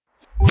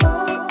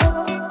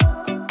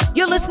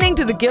listening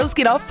to the Girls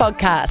Get Off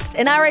podcast,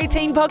 an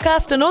R18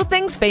 podcast on all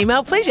things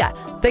female pleasure.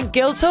 Think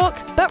girl talk,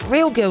 but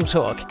real girl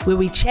talk, where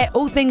we chat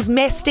all things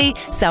masty,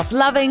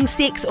 self-loving,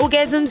 sex,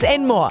 orgasms,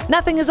 and more.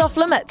 Nothing is off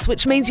limits,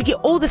 which means you get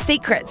all the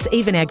secrets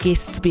even our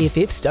guests'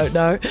 BFFs don't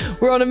know.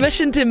 We're on a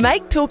mission to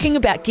make talking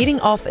about getting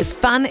off as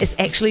fun as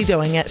actually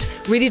doing it.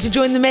 Ready to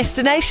join the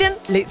Master Nation?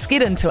 Let's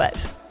get into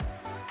it.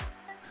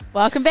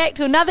 Welcome back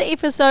to another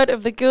episode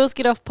of the Girls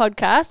Get Off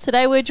podcast.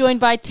 Today we're joined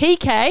by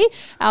TK,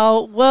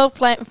 our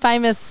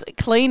world-famous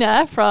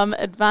cleaner from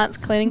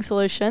Advanced Cleaning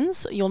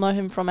Solutions. You'll know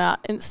him from our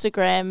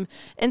Instagram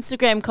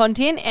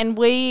content, and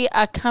we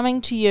are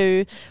coming to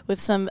you with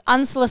some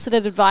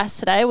unsolicited advice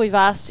today. We've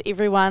asked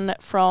everyone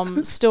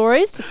from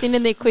stories to send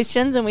in their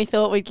questions, and we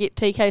thought we'd get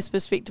TK's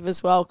perspective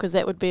as well, because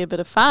that would be a bit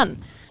of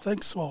fun.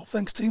 Thanks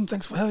team.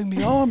 Thanks for having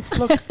me on.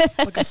 Look,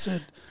 like I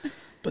said,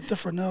 bit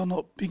different now,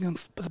 not being at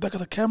the back of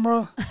the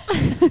camera,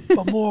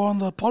 but more on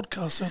the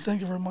podcast. So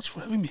thank you very much for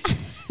having me.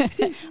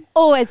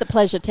 Always a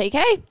pleasure,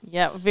 TK.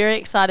 Yeah, we're very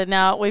excited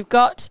now. We've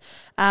got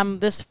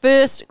this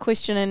first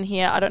question in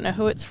here. I don't know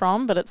who it's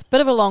from, but it's a bit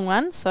of a long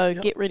one, so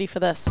Get ready for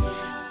this.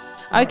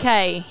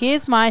 Okay,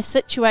 here's my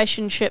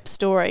situationship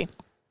story.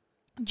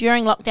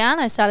 During lockdown,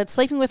 I started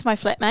sleeping with my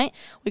flatmate.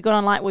 We got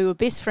on like we were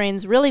best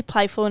friends, really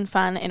playful and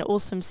fun, and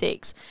awesome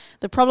sex.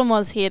 The problem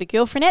was he had a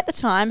girlfriend at the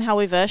time,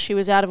 however, she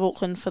was out of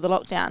Auckland for the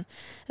lockdown.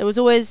 It was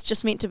always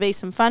just meant to be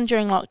some fun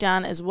during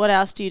lockdown, as what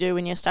else do you do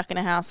when you're stuck in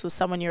a house with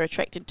someone you're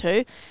attracted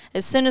to?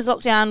 As soon as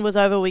lockdown was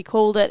over, we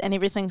called it, and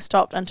everything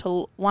stopped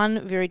until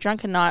one very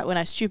drunken night when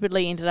I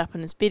stupidly ended up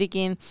in his bed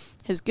again.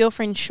 His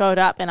girlfriend showed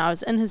up, and I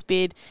was in his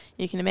bed.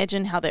 You can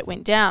imagine how that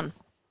went down.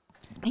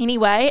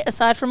 Anyway,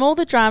 aside from all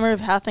the drama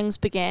of how things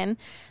began,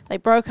 they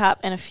broke up,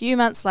 and a few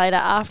months later,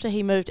 after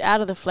he moved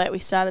out of the flat, we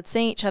started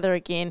seeing each other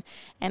again,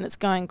 and it's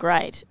going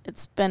great.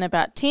 It's been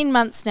about 10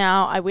 months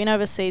now. I went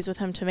overseas with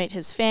him to meet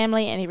his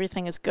family, and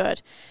everything is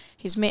good.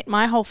 He's met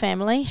my whole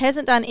family,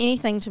 hasn't done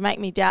anything to make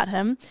me doubt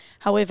him.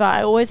 However,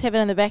 I always have it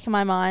in the back of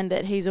my mind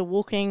that he's a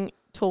walking,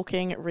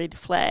 talking red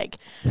flag.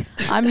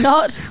 I'm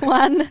not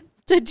one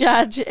to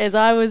judge, as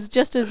I was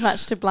just as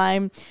much to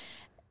blame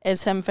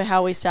as him for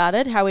how we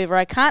started. However,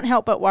 I can't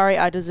help but worry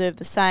I deserve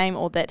the same,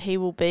 or that he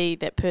will be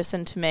that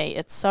person to me.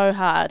 It's so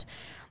hard.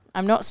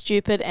 I'm not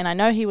stupid, and I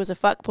know he was a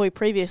fuckboy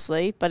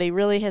previously, but he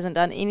really hasn't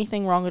done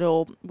anything wrong at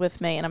all with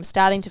me, and I'm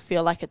starting to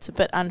feel like it's a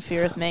bit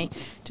unfair of me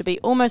to be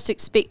almost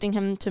expecting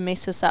him to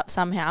mess this up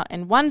somehow,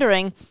 and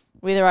wondering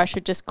whether I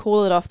should just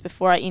call it off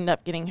before I end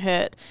up getting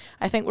hurt.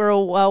 I think we're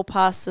all well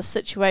past the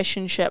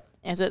situationship,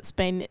 as it's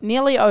been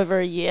nearly over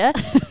a year.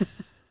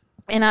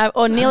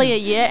 Nearly a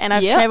year, and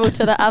I've travelled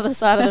to the other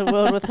side of the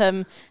world with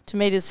him to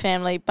meet his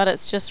family, but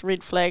it's just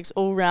red flags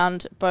all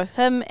round, both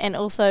him and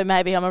also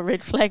maybe I'm a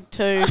red flag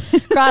too.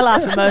 Cry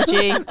laugh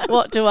emoji.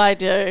 What do I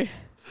do?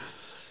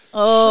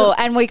 Oh,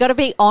 and we got to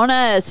be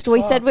honest.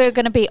 We said we were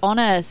going to be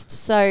honest.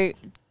 So,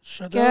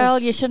 girl,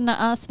 you shouldn't have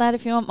asked that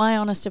if you want my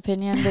honest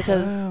opinion,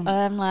 because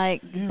I'm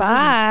like,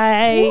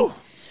 bye.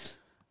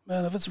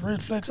 Man, if it's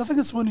red flags, I think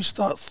it's when you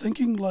start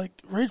thinking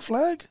like red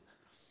flag,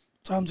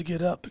 time to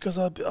get out, because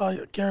I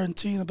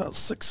guarantee in about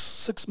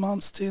six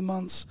months, 10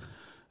 months,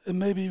 and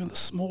maybe even the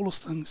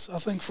smallest things, I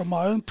think from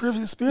my own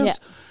previous experience,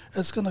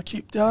 it's going to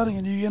keep doubting,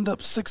 and you end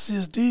up 6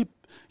 years deep,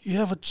 you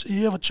have a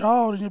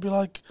child, and you'll be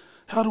like,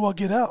 how do I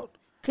get out?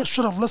 I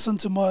should have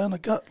listened to my inner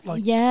gut,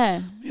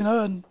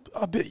 and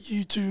I bet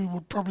you two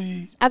would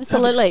probably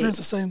absolutely experience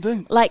the same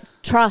thing. Like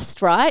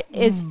trust, right,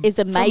 is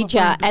a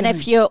major. And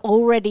if you're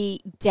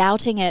already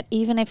doubting it,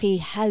 even if he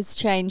has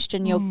changed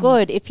and you're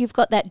good, if you've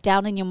got that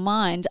doubt in your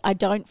mind, I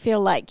don't feel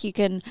like you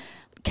can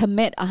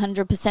commit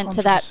 100%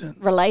 to that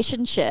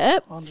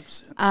relationship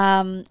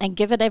 100%. And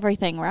give it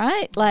everything,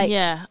 right?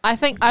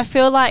 I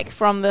feel like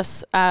from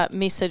this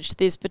message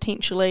there's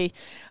potentially,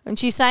 when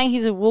she's saying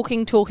he's a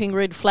walking, talking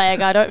red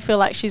flag, I don't feel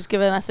like she's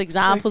given us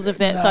examples of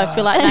that. So I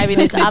feel like maybe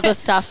there's other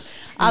stuff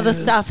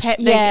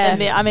happening in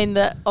there. I mean,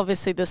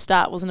 obviously the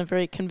start wasn't a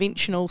very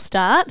conventional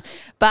start,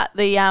 but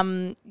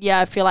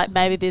I feel like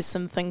maybe there's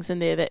some things in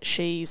there that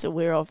she's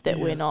aware of that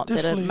we're not,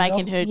 that are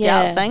making her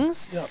doubt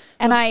things.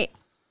 And I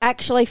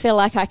actually feel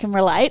like I can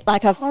relate.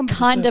 Like I've 100%.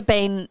 Kind of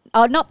been,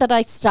 not that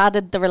I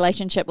started the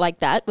relationship like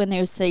that when he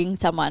was seeing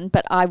someone,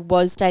 but I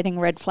was dating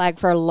red flag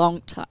for a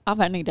long time. I've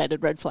only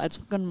dated red flags.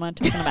 What am I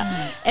talking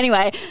about?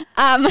 Anyway,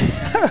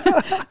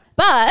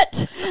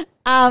 but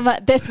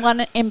this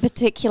one in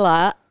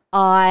particular,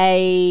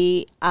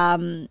 I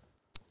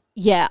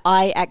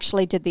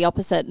actually did the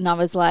opposite, and I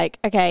was like,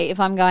 okay,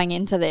 if I'm going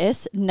into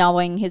this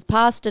knowing his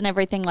past and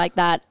everything like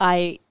that,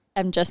 I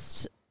am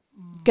just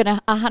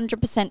gonna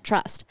 100%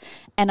 trust,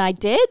 and I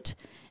did,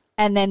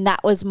 and then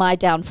that was my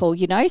downfall,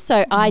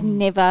 so I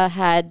never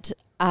had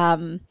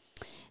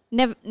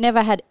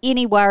never had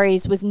any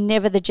worries, was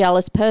never the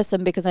jealous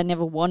person, because I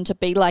never want to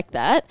be like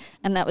that,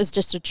 and that was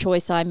just a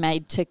choice I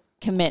made to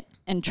commit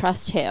and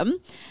trust him,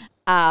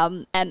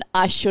 and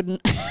I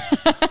shouldn't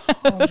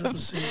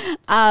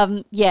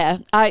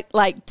 100%. I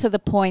like, to the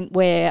point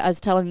where I was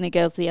telling the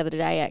girls the other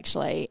day,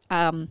 actually,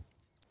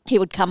 he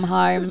would come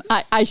home.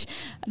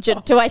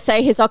 Do I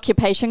say his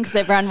occupation? Because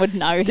everyone would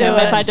know him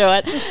if I do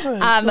it.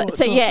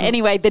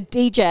 Anyway, the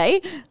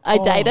DJ I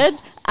dated,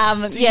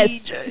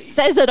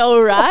 says it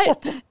all right.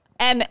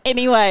 And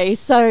anyway,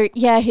 so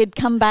he'd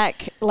come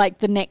back like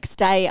the next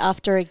day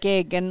after a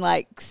gig and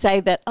like say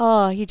that,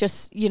 he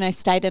just,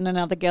 stayed in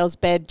another girl's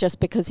bed just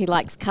because he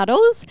likes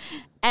cuddles.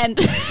 And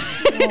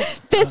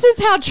this is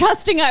how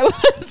trusting I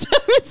was. I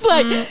was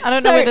like, I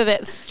don't know whether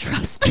that's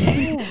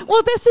trusting.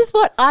 Well, this is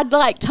what I'd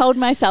like told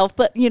myself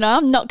that,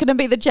 I'm not going to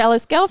be the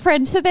jealous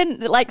girlfriend. So then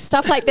like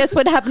stuff like this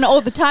would happen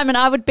all the time and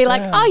I would be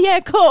like, oh yeah,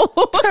 cool.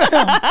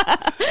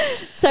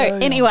 So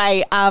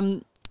anyway,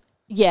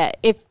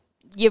 if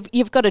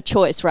you've got a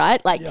choice,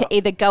 right? Like to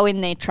either go in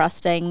there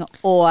trusting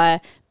or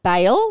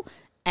bail.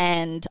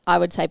 And I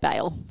would say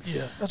bail.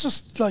 Yeah, that's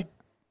just like,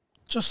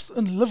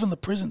 and live in the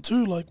present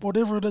too, like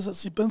whatever it is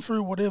that you've been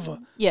through, whatever.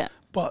 Yeah.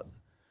 But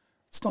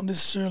it's not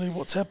necessarily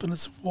what's happened,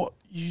 it's what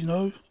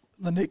the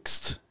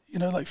next,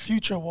 like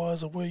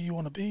future-wise or where you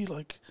want to be,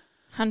 like.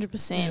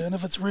 100%. Yeah, and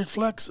if it's red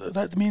flags,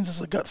 that means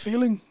it's a gut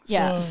feeling.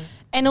 Yeah. So.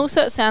 And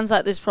also it sounds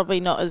like there's probably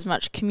not as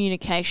much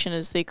communication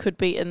as there could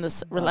be in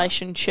this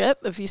relationship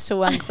if you're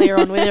still unclear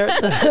on whether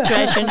it's a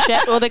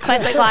situationship or the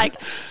classic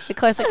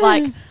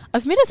like,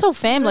 I've met his whole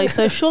family,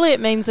 so surely it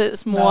means that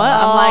it's more.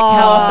 I'm like,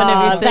 how often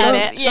have you seen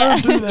that?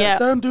 Don't do that. Yeah.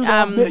 Don't do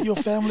that. I've met your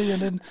family and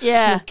then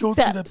feel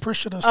guilty, the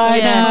pressure to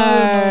stay.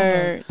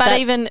 No.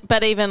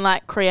 But even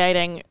like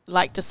creating,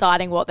 like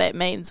deciding what that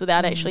means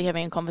without actually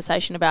having a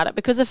conversation about it.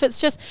 Because if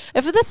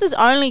this is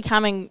only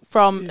coming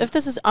from a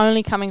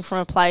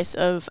place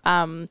of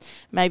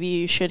maybe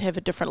you should have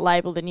a different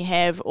label than you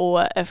have,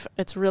 or if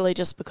it's really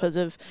just because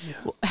of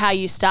how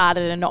you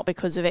started and not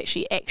because of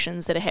actually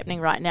actions that are happening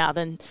right now,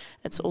 then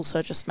it's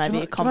also just maybe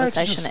a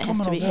conversation that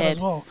has to be had. As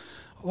well.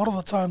 A lot of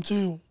the time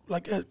too,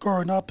 like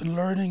growing up and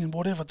learning and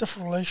whatever,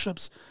 different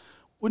relationships,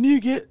 when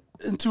you get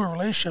into a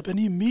relationship and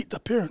you meet the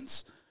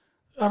parents,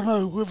 I don't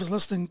know, whoever's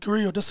listening,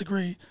 agree or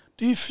disagree,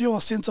 do you feel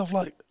a sense of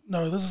like,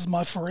 no, this is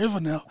my forever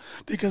now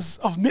because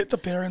I've met the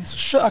parents.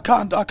 Shit, I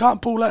can't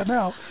pull that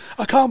now.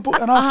 And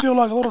I feel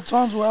like a lot of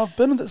times where I've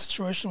been in that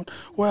situation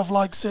where I've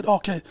like said,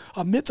 okay,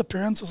 I met the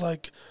parents, it's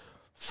like,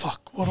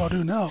 fuck, what do I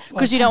do now?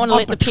 Because you don't want to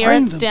let the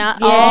parents down.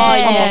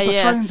 I'm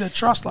betraying their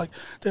trust. Like,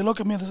 they look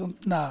at me and they say,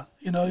 nah,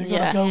 you got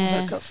to go with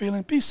that gut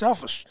feeling. Be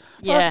selfish.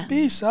 Yeah. Like,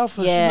 be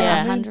selfish.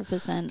 Yeah, you know what I mean?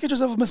 100%. Get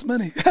yourself a Miss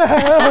Minnie.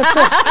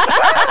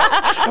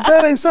 If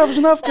that ain't selfish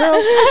enough, girl,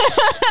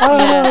 I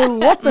don't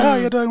know what the hell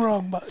you're doing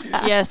wrong. But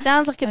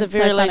sounds like at the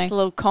very least a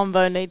little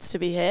convo needs to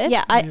be had.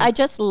 Yeah, I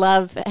just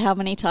love how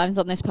many times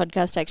on this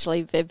podcast,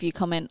 actually, Viv, you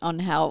comment on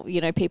how,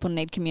 people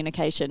need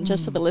communication,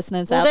 just for the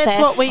listeners out there.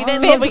 That's what we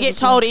get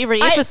told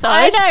every episode.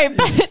 I know,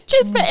 but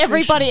just for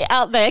everybody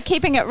out there,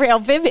 keeping it real,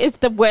 Viv is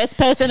the worst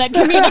person at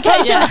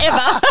communication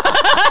ever.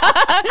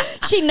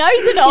 She knows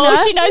it all.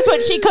 She knows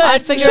what she could.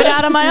 I'd figure it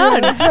out on my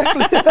own.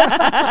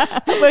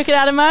 Work it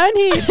out in my own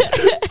head.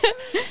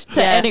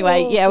 So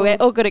anyway, we're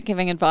all good at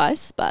giving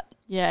advice, but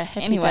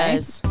happy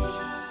days.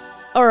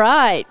 All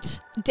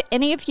right. Do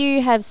any of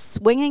you have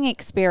swinging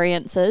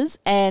experiences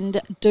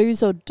and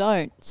do's or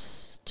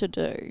don'ts to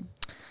do?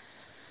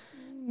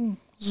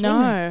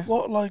 No.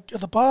 What, like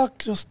at the park?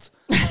 Just.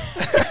 No,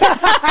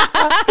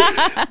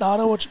 I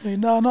know what you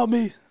mean. No, not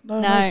me.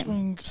 No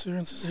swinging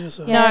experiences here.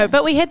 So. No,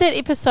 but we had that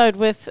episode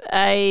with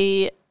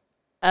a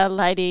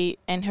lady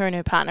and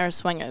her partner are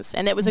swingers,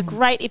 and that was a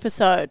great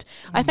episode.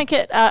 I think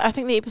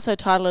the episode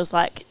title is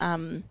like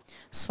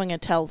Swinger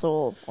Tells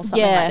All or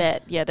something like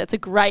that. Yeah, that's a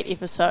great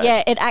episode.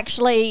 Yeah, it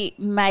actually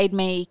made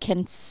me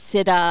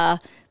consider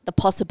the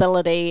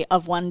possibility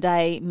of one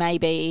day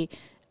maybe,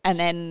 and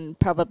then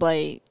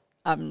probably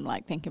I'm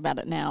like thinking about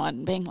it now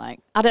and being like,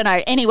 I don't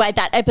know. Anyway,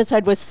 that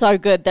episode was so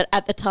good that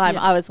at the time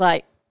I was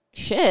like,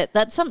 shit,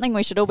 that's something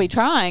we should all be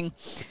trying.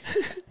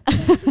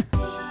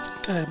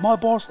 Okay, my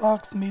boss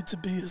asked me to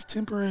be his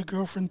temporary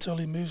girlfriend till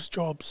he moves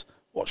jobs.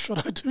 What should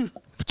I do?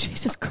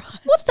 Jesus Christ.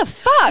 What the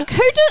fuck?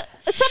 Girl,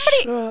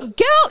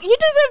 you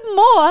deserve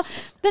more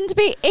than to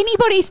be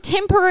anybody's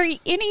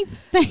temporary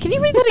anything. Can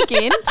you read that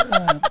again?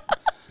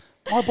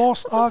 My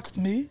boss asked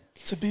me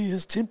to be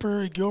his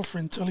temporary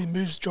girlfriend till he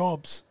moves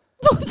jobs.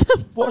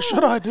 What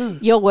should I do?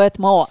 You're worth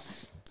more.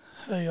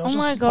 Hey,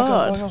 my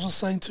God. Like I was just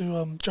saying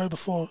to Joe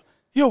before,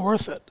 you're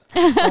worth it.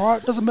 All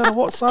right? Doesn't matter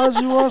what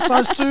size you are,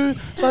 size 2,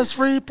 size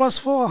 3, plus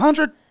 4,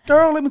 100.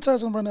 Girl, let me tell you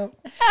something right now.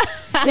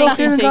 Thank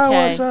you, TK.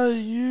 I would say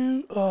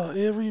you are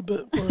every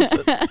bit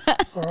worth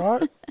it. All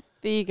right?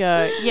 There you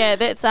go. Yeah,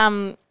 that's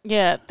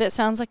that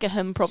sounds like a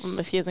him problem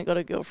if he hasn't got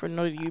a girlfriend,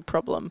 not a you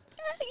problem.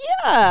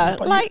 Yeah,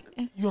 but like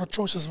you got a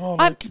choice as well.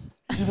 Like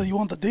either you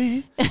want the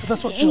D, if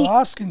that's what you're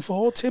asking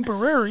for,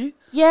 temporary.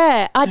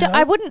 Yeah,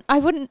 I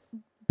wouldn't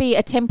be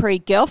a temporary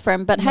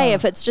girlfriend, but hey,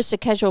 if it's just a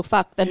casual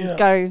fuck, then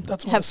go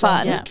have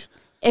fun. Like.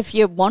 If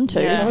you want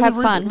to, have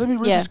fun. Let me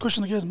read this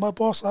question again. My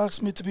boss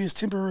asked me to be his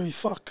temporary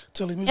fuck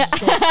till he moves his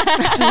job.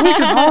 See, we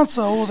can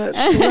answer all that.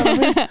 You know what I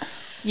mean?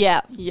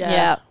 Yeah.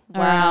 Wow.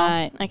 All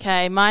right.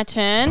 Okay, my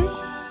turn.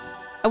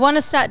 I want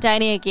to start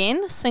dating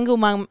again, single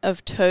mum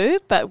of 2,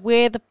 but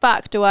where the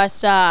fuck do I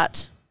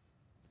start?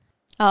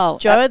 Oh,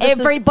 Joe,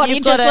 everybody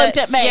just looked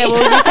at me. Yeah,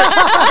 well,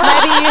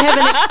 maybe you have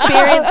an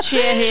experience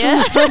share here.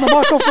 Just turn the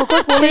mic off real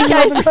quick. We'll leave you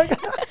on the-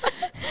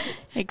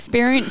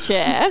 Experience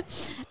share.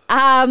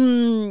 I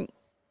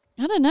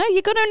don't know.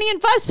 You got any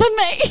advice for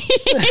me?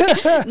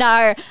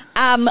 No.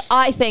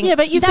 I think. Yeah,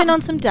 but you've been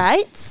on some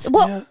dates.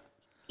 Well,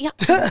 yeah.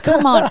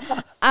 Come on.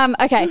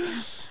 Okay.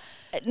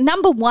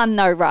 Number 1,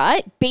 though,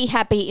 right? Be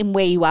happy in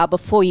where you are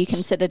before you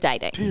consider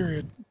dating.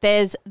 Period.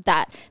 There's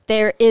that.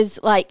 There is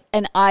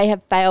and I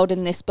have failed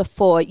in this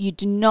before. You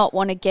do not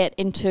want to get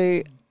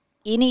into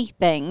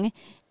anything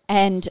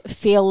and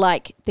feel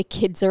like the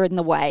kids are in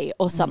the way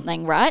or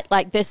something, right?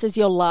 Like this is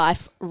your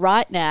life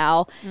right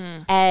now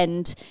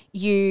and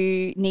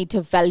you need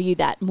to value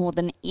that more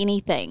than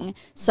anything.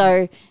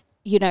 So,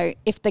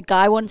 if the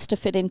guy wants to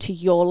fit into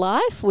your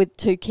life with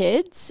 2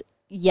 kids,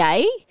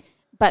 yay.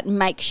 But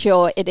make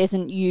sure it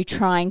isn't you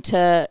trying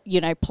to,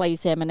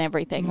 please them and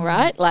everything,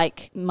 right?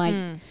 Like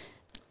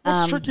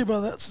What's tricky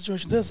about that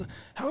situation?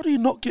 How do you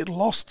not get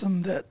lost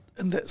in that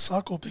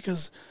cycle?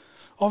 Because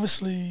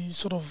obviously,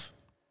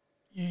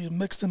 you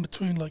mixed in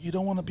between. Like you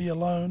don't want to be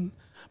alone,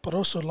 but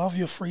also love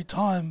your free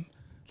time.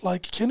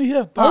 Like, can you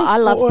have both? Oh, I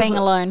love being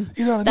alone.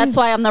 You know what I mean? That's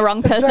why I'm the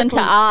wrong person to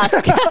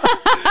ask.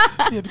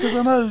 Yeah, because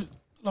I know.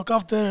 Like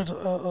I've dated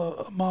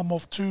a mum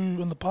of 2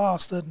 in the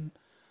past, and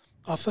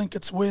I think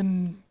it's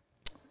when.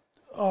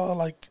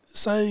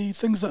 Say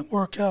things don't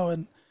work out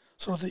and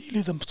you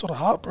leave them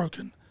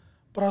heartbroken.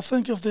 But I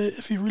think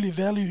if you really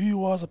value who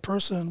you are as a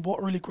person and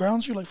what really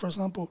grounds you, like for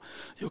example,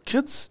 your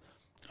kids,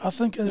 I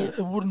think it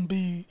wouldn't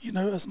be,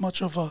 as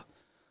much of a,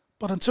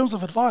 but in terms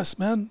of advice,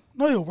 man,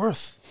 know your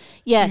worth.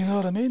 Yeah. You know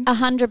what I mean?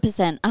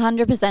 100%.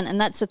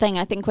 And that's the thing.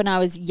 I think when I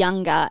was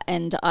younger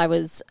and I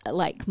was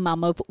like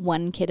mum of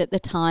 1 kid at the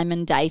time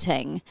and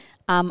dating,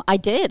 I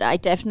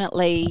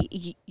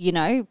definitely,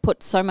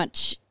 put so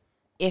much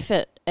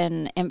effort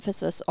and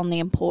emphasis on the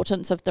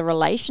importance of the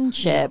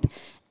relationship.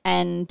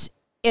 And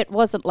it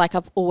wasn't like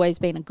I've always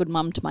been a good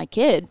mum to my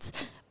kids,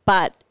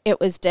 but it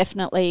was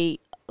definitely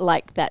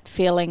like that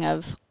feeling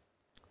of,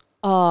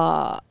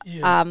 I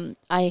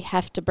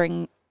have to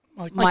bring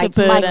my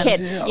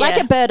kid. Yeah.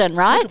 Like a burden,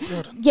 right? Like a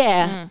burden.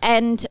 Yeah.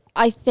 And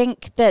I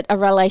think that a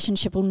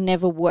relationship will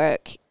never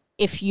work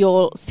if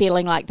you're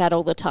feeling like that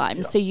all the time.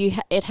 Yeah. So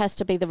it has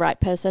to be the right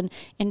person.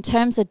 In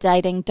terms of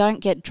dating,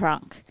 don't get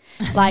drunk.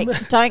 Like,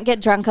 don't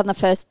get drunk on the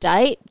first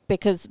date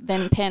because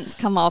then pants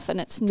come off and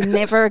it's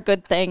never a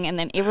good thing. And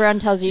then everyone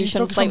tells you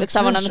shouldn't sleep with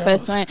someone on the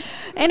first night.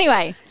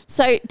 Anyway,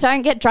 so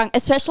don't get drunk,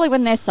 especially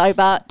when they're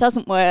sober. It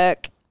doesn't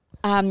work.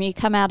 You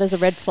come out as a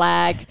red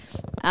flag.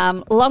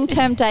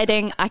 Long-term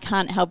dating, I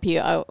can't help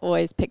you. I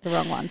always pick the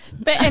wrong ones.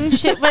 But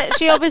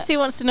she obviously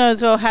wants to know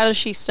as well, how does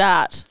she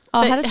start?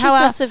 Oh,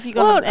 how else have you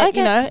gone on,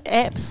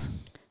 apps?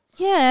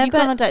 Yeah, You've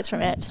gone on dates from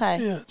apps, hey?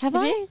 Yeah. Have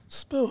I? You?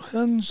 Spilt,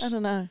 Hinge. I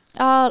don't know.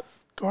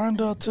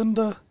 Grindr,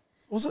 Tinder.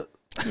 What was it?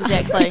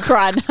 Exactly.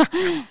 Grindr.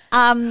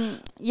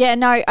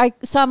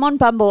 So I'm on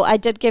Bumble. I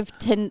did give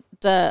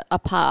Tinder a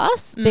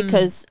pass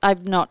because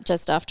I'm not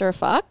just after a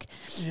fuck.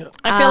 Yeah.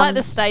 I feel like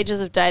the stages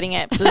of dating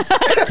apps is...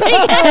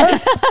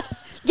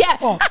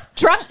 Yeah,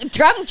 drunk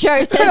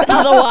Joe says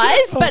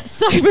otherwise, but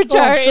sober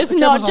Joe is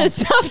not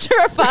just after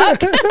a fuck.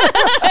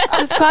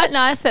 It's quite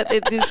nice that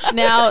there's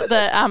now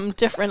the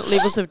different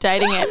levels of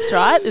dating apps,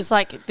 right? There's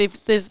like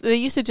there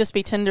used to just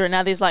be Tinder, and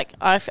now there's like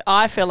I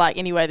feel like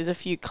anyway there's a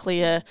few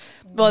clear.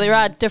 Well, there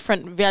are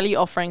different value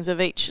offerings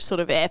of each sort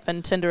of app,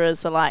 and Tinder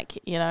is like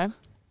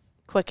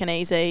quick and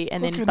easy,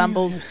 and then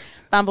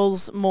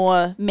Bumble's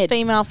more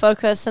female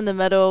focus in the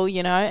middle,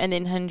 and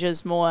then Hinge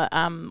is more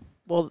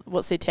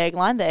what's their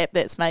tagline? The app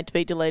that's made to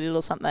be deleted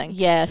or something.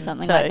 Yeah,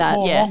 something like that.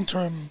 More yeah. long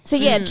term. So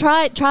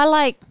try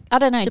like, I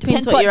don't know.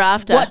 Depends what you're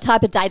after. What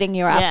type of dating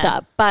you're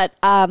after. But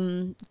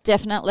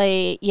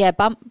definitely,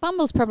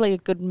 Bumble's probably a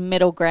good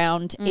middle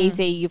ground.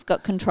 Easy. You've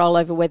got control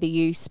over whether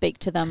you speak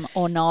to them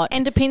or not.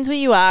 And depends where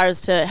you are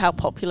as to how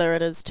popular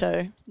it is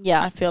too.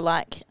 Yeah. I feel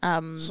like.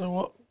 So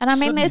what? And I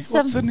mean, Sydney, there's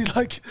some... Sydney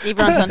like?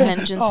 Everyone's on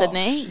Hinge in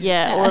Sydney.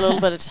 Yeah, or a little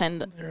bit of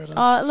Tinder. There it is.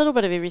 A little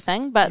bit of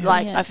everything. But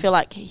I feel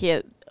like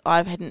here...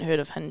 I hadn't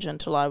heard of Hinge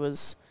until I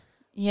was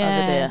over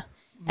there.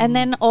 And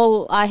then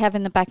all I have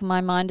in the back of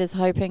my mind is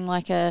hoping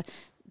like a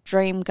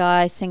dream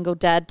guy, single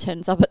dad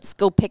turns up at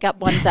school pickup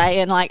one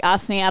day and like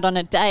asks me out on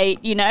a date,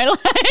 What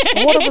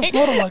if it's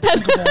not a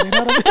single dad? You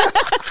know what I mean?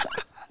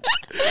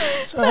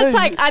 So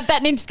that's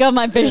that needs to go on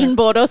my vision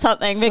board or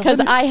something because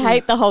I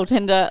hate the whole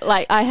Tinder,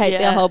 I hate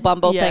the whole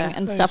Bumble thing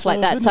and stuff like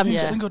that. If any of you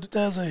single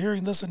dads are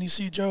hearing this and you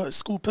see Jo at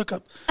school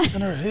pickup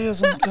and her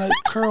hair's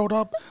curled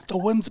up, the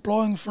wind's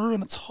blowing through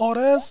and it's hot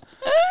as,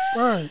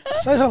 bro,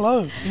 say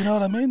hello. You know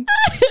what I mean?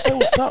 Say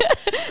what's up.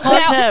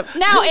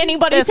 Now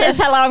anybody says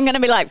hello, I'm going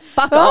to be like,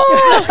 fuck off.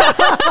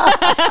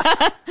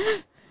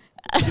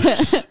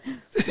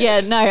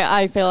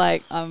 I feel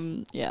like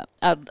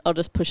I'll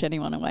just push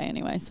anyone away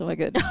anyway, so we're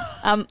good.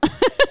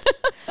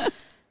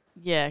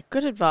 Yeah,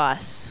 good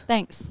advice.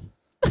 Thanks.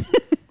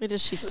 Where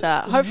does she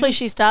start? Hopefully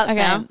she starts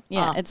now.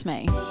 Yeah, it's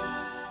me.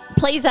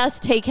 Please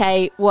ask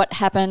TK what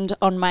happened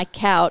on my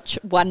couch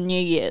one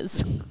New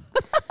Year's.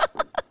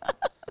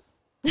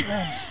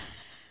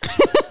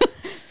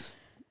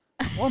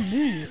 One New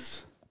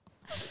Year's.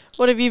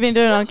 What have you been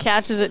doing on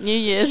couches at New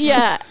Year's?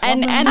 Yeah,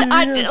 and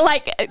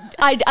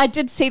I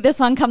did see this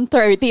one come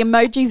through. The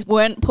emojis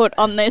weren't put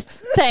on this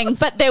thing,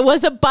 but there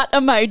was a butt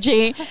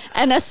emoji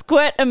and a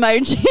squirt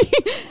emoji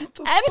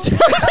and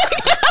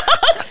something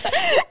else.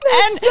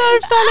 And so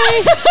funny.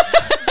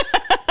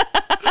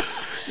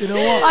 You know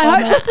what? I hope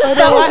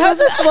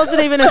this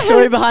wasn't even a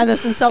story behind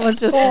this, and someone's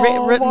just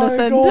written this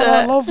in.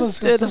 I love this.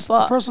 Stir the The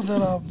pot. person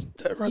that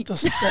wrote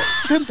this, that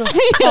sent this,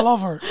 I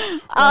love her.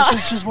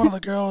 She's one of the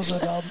girls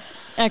that.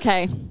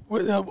 okay.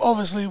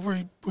 Obviously,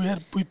 we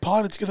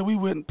partied together. We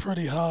went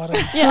pretty hard. And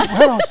we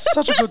had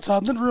such a good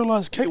time. Didn't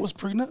realize Kate was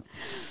pregnant.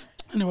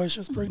 Anyway, she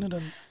was pregnant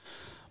and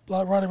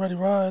blah, rah.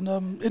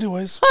 And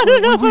anyways, I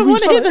don't know if I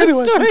want to hear this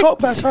anyways, story. we got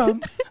back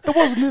home. It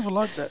wasn't never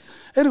like that.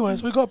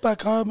 Anyways, we got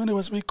back home.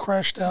 Anyways, we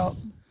crashed out.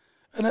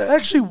 And it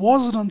actually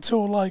wasn't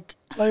until like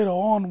later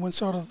on when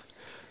sort of,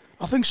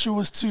 I think she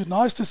was too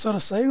nice to sort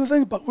of say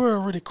anything, but we were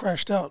already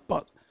crashed out.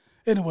 But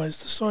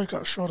anyways, the story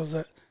got short as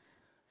that.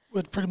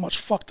 We'd pretty much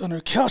fucked on her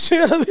couch. You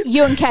know what I mean?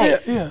 You and Kate?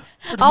 Yeah.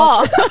 Pretty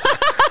much.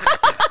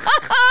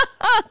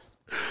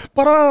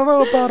 But I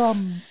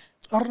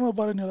don't know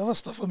about any of the other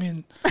stuff. I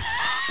mean,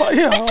 but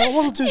yeah, I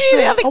wasn't too sure.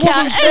 Any of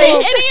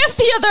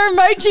the other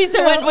emojis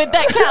that went with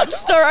that couch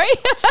story?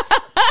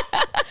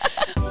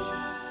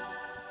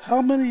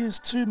 How many is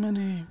too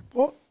many?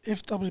 What?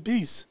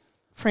 FWBs?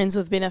 Friends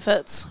with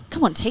benefits.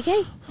 Come on,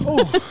 TK.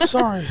 Oh,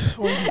 sorry.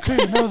 Well, you too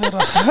know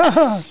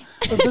that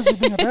I'm busy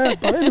being a dad.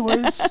 But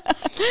anyways,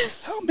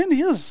 how many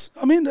is?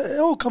 I mean, it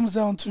all comes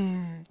down to...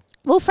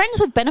 Well, friends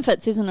with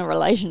benefits isn't a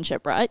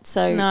relationship, right?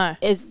 So No.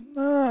 It's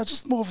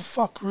just more of a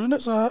fuck, isn't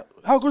it? So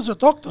how good is a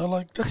doctor?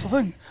 Like, that's the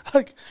thing.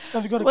 Like,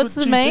 have you got a What's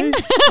good the GP? meme?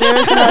 there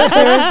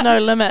is no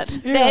limit.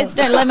 Yeah. There is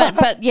no limit,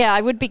 but yeah, I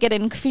would be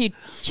getting a few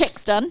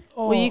checks done.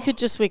 Oh. Well, you could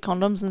just wear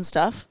condoms and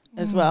stuff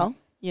as well,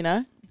 you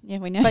know. Yeah,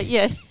 we know. But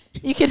yeah,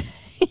 you could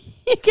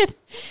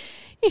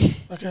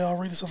Okay, I'll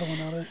read this other one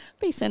out.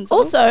 Be sensible.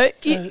 also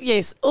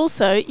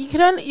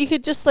you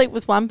could just sleep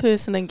with one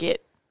person and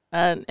get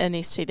an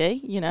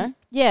STD, you know.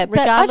 yeah, but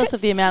Regardless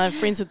of the amount of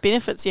friends with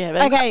benefits you have.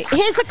 okay,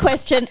 here's a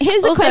question.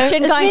 Here's Also, a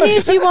question as going. many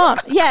as you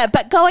want. Yeah,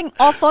 but going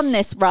off on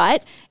this,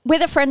 right?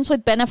 With a friends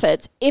with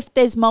benefits, if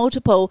there's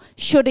multiple,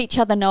 should each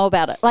other know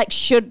about it? Like,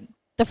 should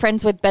the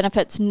friends with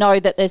benefits know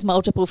that there's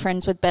multiple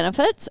friends with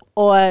benefits,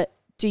 or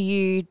do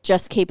you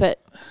just keep it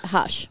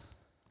hush?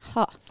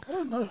 Huh. I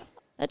don't know.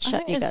 That I shut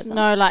think you there's guys up.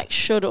 no like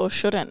should or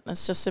shouldn't.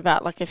 It's just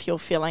about like if you're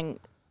feeling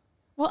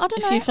Well, I don't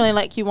if know. you're feeling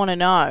like you want to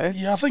know.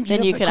 Yeah, I think Then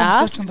you you have could that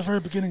conversation ask. at the very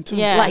beginning too.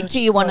 Yeah. Like, do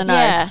you want to know?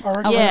 Yeah. I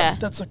reckon Yeah.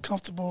 that's a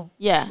comfortable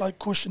Yeah. like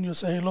question. You'll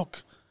say, hey,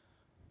 look,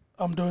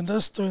 I'm doing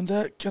this, doing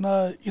that. Can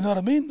I, you know what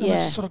I mean? And Yeah.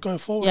 let's just sort of go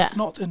forward. Yeah. If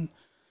not, then I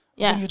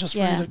Yeah. think you're just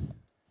Yeah. ready to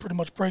pretty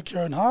much break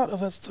your own heart. If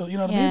that's the, you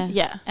know what I Yeah. mean?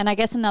 Yeah. And I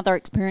guess another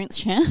experience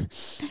here.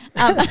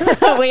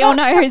 We all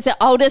know who's the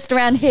oldest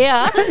around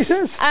here.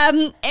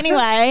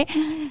 Anyway,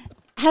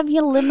 have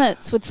your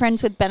limits with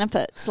friends with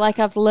benefits. Like,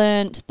 I've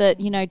learned that,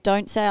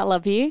 don't say I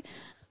love you.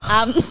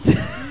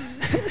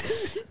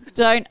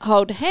 Don't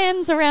hold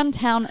hands around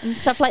town and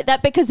stuff like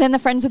that, because then the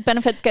friends with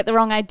benefits get the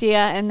wrong idea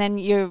and then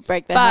you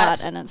break their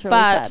heart and it's really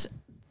sad.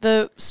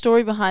 The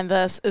story behind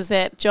this is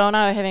that Jo and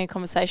I were having a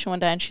conversation one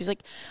day and she's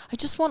like, I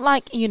just want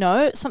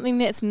something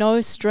that's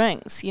no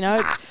strings,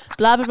 blah,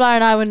 blah, blah.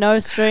 And I were no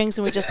strings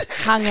and we just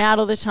hung out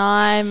all the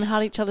time,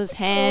 held each other's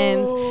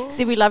hands,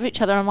 said we loved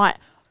each other. And I'm like,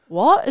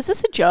 what? Is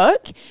this a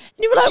joke? And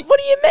you were like, what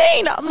do you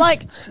mean? I'm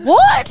like,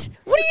 what?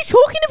 What are you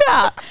talking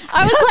about?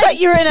 I was like,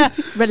 you're in a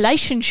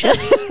relationship.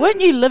 Weren't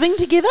you living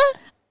together?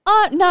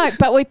 Oh, no,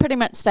 but we pretty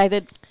much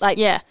stated, like,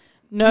 Yeah.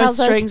 No How's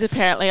those- strings,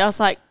 apparently. I was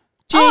like,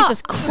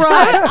 Jesus Christ.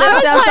 I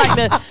That sounds like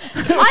I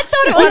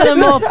thought it one was of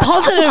the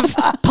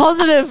more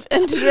positive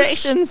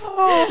interactions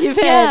you've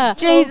Yeah. had.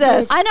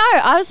 Jesus. I know.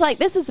 I was like,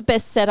 this is the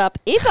best setup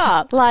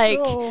ever. Like,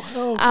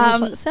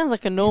 It sounds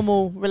like a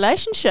normal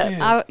relationship.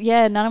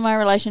 none of my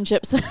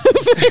relationships have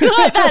been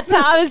like that. So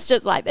I was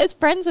just like, this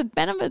friends with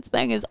benefits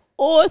thing is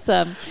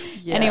awesome.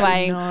 Yeah,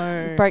 anyway,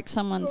 no. broke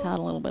someone's heart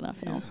a little bit, I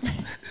feel.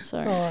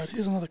 Sorry. All right,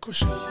 here's another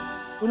question.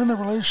 When in a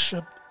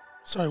relationship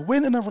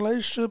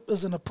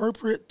is it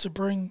appropriate to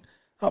bring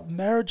up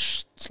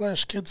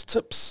marriage/kids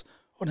tips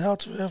on how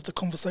to have the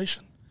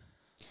conversation?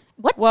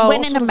 What? Well,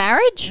 when in a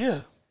marriage?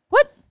 Yeah.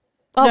 What?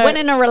 Oh, No. when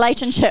in a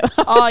relationship.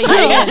 Oh,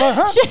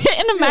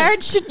 yeah. In a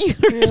marriage, shouldn't you?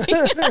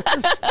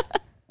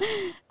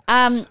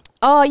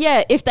 Oh,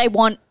 yeah, if they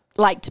want,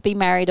 like, to be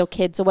married or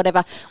kids or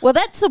whatever. Well,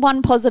 that's the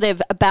one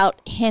positive about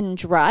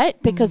Hinge, right?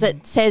 Because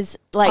it says,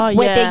 like,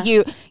 whether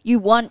you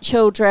want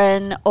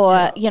children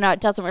or, it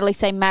doesn't really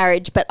say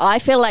marriage. But I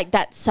feel like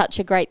that's such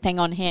a great thing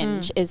on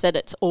Hinge is that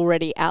it's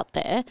already out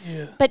there.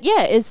 Yeah. But,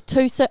 yeah,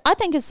 I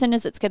think as soon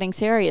as it's getting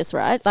serious,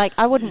 right? Like,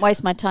 I wouldn't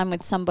waste my time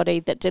with somebody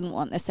that didn't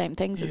want the same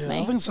things as me.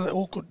 I think it's an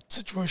awkward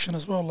situation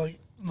as well, like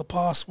in the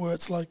past where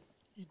it's like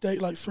you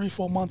date like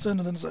 3-4 months in,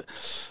 and then it's like,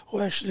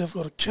 well, actually, I've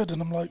got a kid,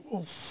 and I'm like,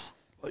 well,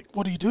 like,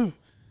 what do?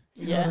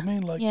 You know what I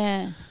mean? Like,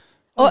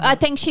 I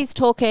think she's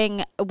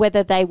talking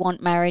whether they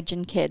want marriage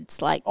and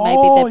kids. Like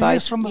maybe they're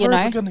both, from the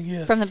very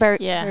beginning, from the very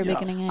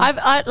beginning.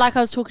 Yeah. I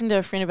was talking to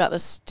a friend about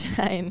this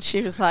today, and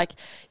she was like,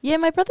 "Yeah,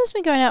 my brother's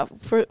been going out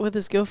with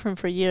his girlfriend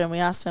for a year," and we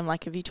asked him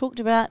like, "Have you talked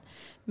about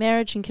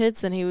marriage and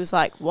kids?" And he was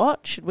like,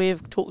 "What? Should we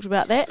have talked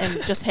about that?"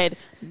 And just had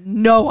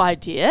no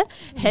idea,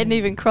 hadn't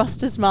even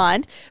crossed his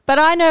mind. But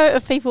I know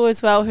of people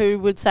as well who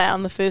would say it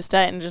on the first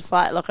date and just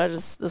like, "Look,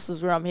 this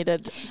is where I'm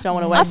headed. Don't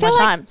want to waste my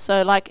time."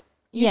 So like.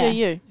 You do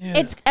you. Yeah.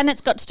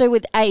 It's got to do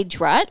with age,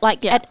 right?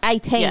 Like at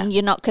 18,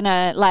 you're not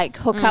gonna like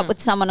hook up with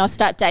someone or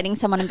start dating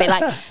someone and be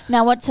like,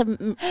 now what's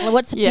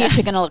the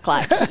future gonna look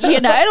like?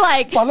 You know,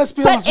 like. But let's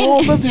be honest, we're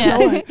all been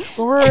there.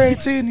 When we're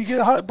 18, you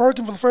get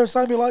heartbroken for the first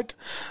time. You're like,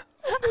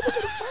 I'm never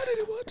gonna find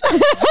anyone.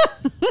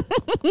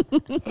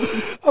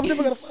 I'm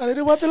never gonna find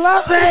anyone to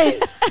love me.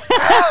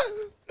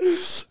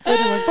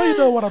 Anyways, but you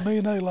know what I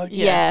mean, eh? Like,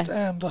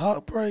 damn, the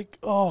heartbreak.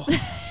 Oh,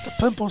 the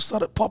pimples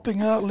started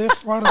popping out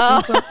left, right,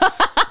 and center.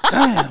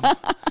 Damn.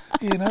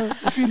 You know,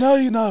 if you know,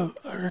 you know,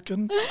 I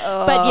reckon.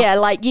 But yeah,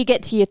 like you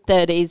get to your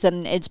 30s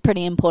and it's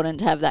pretty important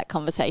to have that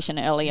conversation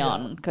early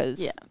on because.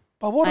 Yeah.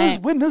 But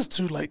when is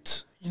too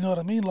late? You know what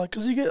I mean? Like,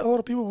 because you get a lot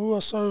of people who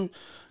are so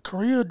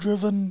career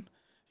driven,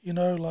 you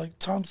know, like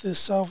time to their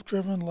self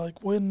driven.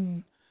 Like,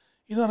 when,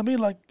 you know what I mean?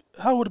 Like,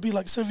 how would it be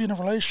like, say, if you're in a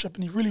relationship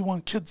and you really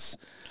want kids,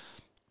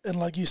 and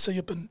like you say,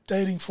 you've been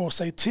dating for,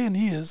 say, 10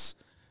 years,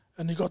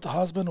 and you got the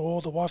husband or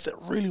the wife that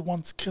really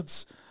wants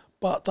kids,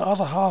 but the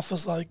other half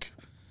is like,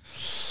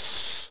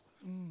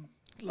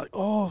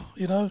 oh,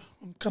 you know,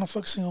 I'm kind of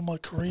focusing on my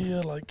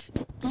career. Like,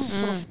 this is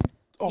sort of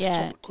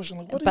off-topic question.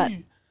 Like, what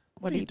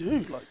do you do?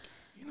 Like,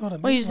 you know what I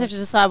mean? Well, you just have to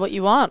decide what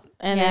you want.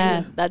 And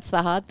then that's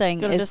the hard thing.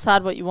 Got to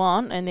decide what you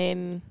want, and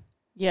then,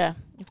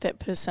 if that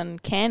person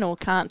can or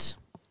can't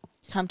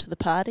come to the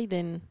party,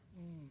 then...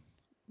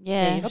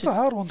 Yeah, that's a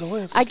hard one to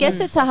wear. I guess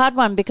it's a hard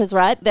one because,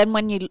 right, then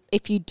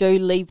if you do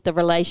leave the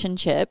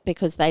relationship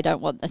because they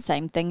don't want the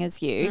same thing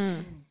as you,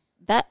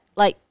 that,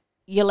 like,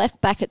 you're left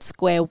back at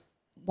square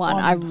one.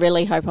 I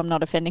really hope I'm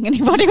not offending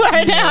anybody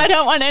right now. I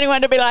don't want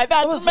anyone to be like,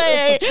 that's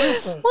me.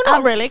 Well,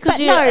 not really, because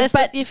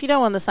if you don't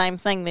want the same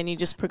thing, then you're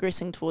just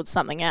progressing towards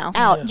something else.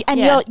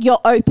 And you're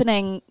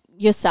opening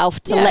yourself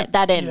to let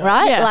that in,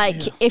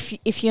 right?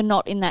 If you're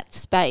not in that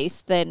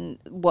space, then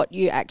what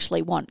you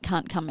actually want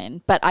can't come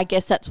in. But I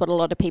guess that's what a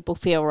lot of people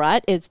feel,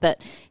 right? Is that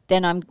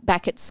then I'm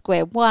back at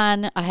square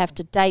one. I have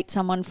to date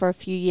someone for a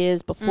few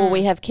years before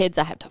we have kids.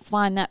 I have to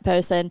find that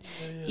person,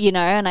 you know,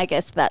 and I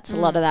guess that's a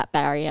lot of that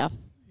barrier.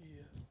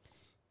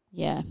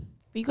 Yeah.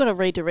 You got to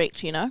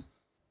redirect, you know?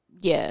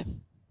 Yeah,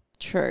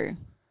 true.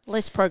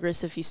 Less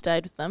progress if you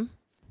stayed with them.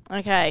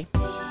 Okay.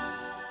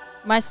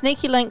 My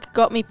sneaky link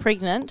got me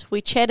pregnant.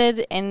 We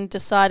chatted and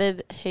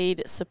decided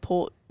he'd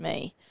support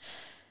me.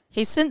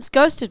 He's since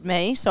ghosted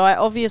me, so I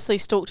obviously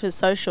stalked his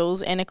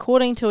socials, and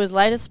according to his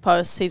latest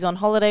posts, he's on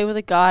holiday with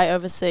a guy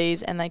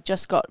overseas and they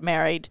just got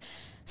married.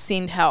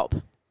 Send help.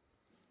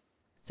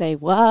 Say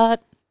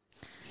what?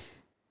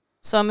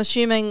 So I'm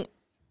assuming...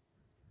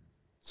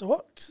 So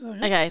what?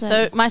 Okay,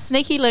 so my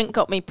sneaky link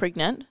got me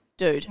pregnant.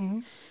 Dude. Mm-hmm.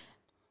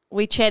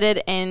 We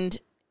chatted and...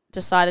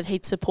 decided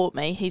he'd support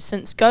me. He's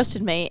since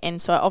ghosted me,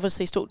 and so I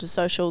obviously stalked his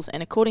socials,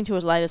 and according to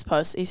his latest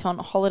post, he's on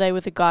holiday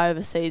with a guy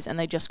overseas and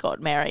they just got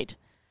married.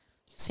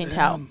 Send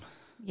help.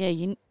 Yeah,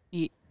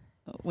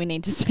 we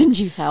need to send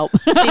you help.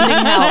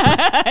 Sending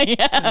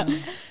help.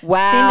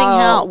 Wow. Sending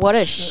help. What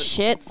a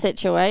shit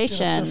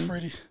situation.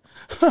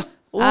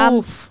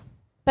 Oof.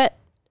 But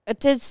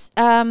does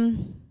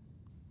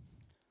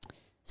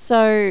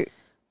so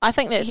I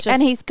think that's just...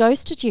 And he's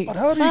ghosted you. But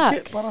how do you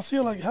get... But I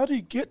feel like, how do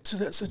you get to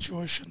that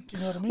situation? Do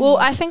you know what I mean? Well,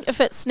 I think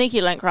if it's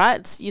sneaky link,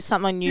 right? You're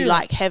someone you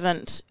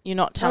haven't... You're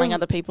not telling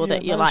other people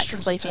that you're like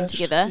sleeping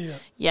together.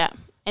 Yeah.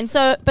 And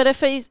so... But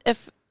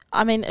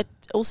I mean, it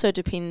also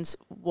depends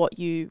what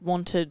you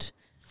wanted...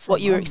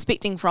 What you were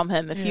expecting from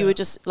him. If you were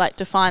just like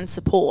define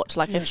support,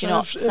 like if you're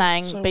not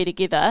saying be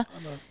together.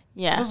 I know.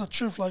 Yeah. That's the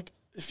truth. Like,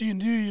 if you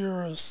knew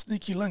you're a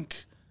sneaky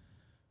link...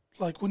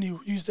 Like, when you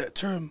use that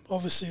term,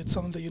 obviously it's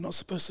something that you're not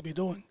supposed to be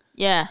doing.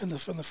 Yeah. In the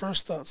first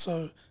start.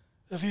 So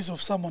if he's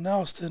with someone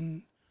else,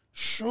 then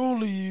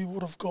surely you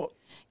would have got...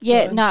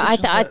 Yeah, no,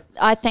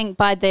 I think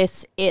by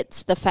this,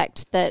 it's the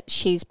fact that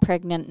she's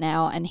pregnant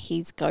now and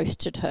he's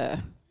ghosted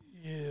her.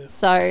 Yeah.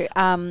 So...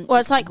 well,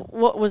 it's like,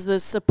 what was the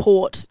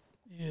support...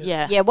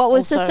 Yeah, what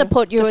was the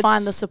support you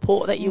define the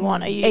support that you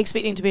want? Are you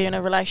expecting to be in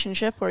a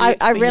relationship, or are you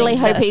I really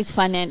hope he's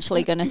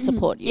financially going to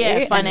support you.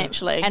 Yeah,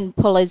 financially. And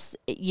pull his,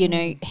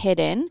 head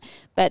in.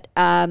 But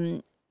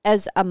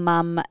as a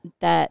mum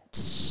that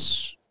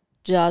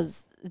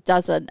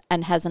doesn't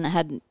and hasn't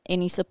had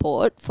any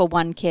support for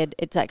one kid,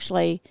 it's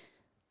actually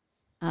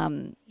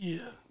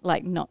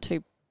like not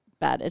too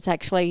bad. It's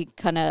actually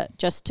kind of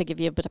just to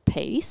give you a bit of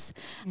peace.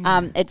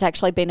 It's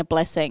actually been a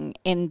blessing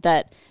in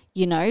that,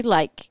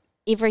 like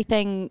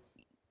everything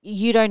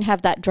you don't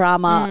have that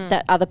drama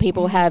that other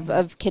people have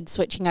of kids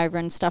switching over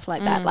and stuff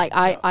like that. Like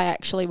I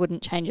actually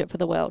wouldn't change it for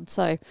the world.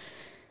 So,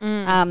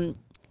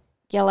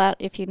 yell out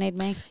if you need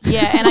me.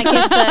 Yeah, and I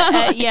guess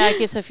I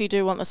guess if you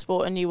do want the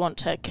sport and you want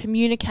to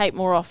communicate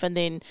more often,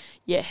 then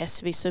it has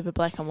to be super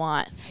black and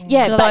white.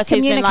 Yeah, but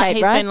he's communicate,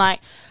 been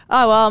like,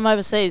 oh well, I'm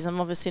overseas. I'm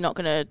obviously not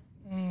going to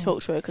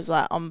talk to her because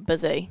like I'm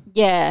busy.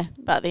 Yeah,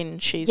 but then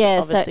she's so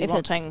obviously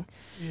wanting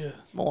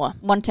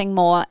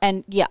more.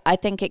 And I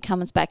think it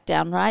comes back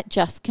down, right?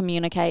 Just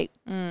communicate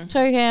to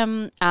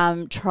him.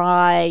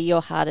 Try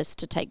your hardest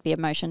to take the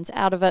emotions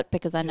out of it,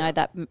 because I know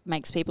that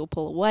makes people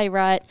pull away,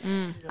 right?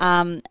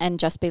 And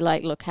just be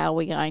like, look, how are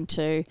we going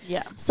to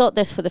sort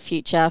this for the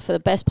future for the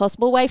best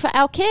possible way for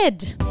our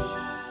kid?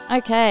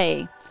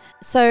 Okay.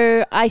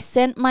 So I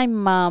sent my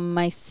mum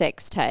my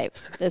sex tape.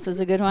 This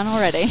is a good one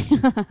already.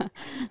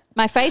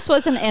 My face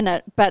wasn't in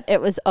it, but it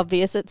was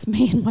obvious it's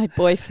me and my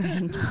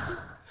boyfriend.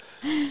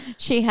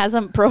 She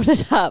hasn't brought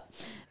it up,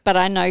 but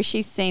I know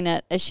she's seen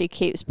it as she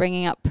keeps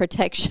bringing up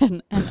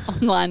protection and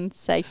online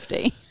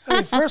safety.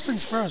 Hey, first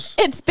things first.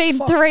 It's been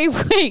 3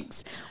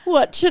 weeks.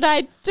 What should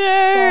I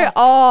do?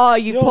 Oh,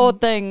 you poor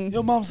thing.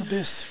 Your mum's the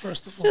best,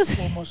 first of all,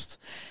 foremost.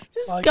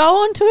 Just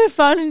go onto her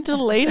phone and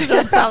delete it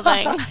or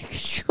something.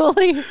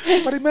 Surely.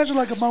 But imagine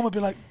like a mum would be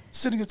like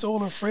sending it to all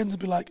her friends and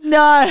be like,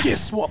 no.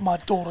 Guess what my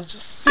daughter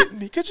just sent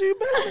me? Could you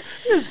imagine?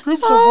 There's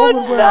groups of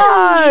women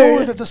where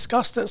surely they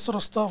discuss that sort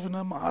of stuff. You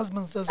know, my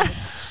husband's does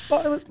this.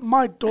 But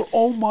my daughter,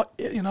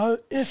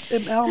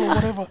 FML or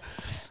whatever,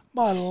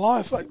 my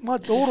life, like my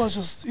daughter's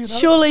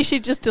just, Surely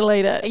she'd just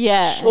delete it.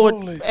 Yeah.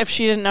 Surely. Or if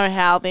she didn't know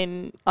how,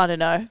 then, I don't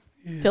know.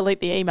 Yeah. Delete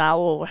the email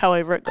or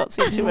however it got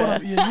sent to her.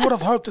 You would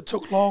have hoped it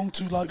took long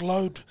to like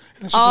load,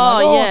 and then she'd be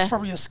like, it's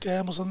probably a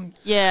scam or something.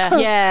 Yeah,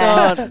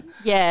 God.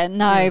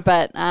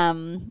 But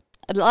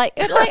like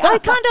I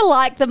kind of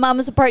like the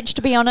mum's approach,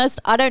 to be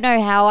honest. I don't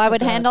know how I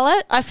would handle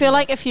it. I feel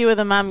like if you were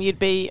the mum, you'd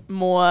be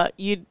more.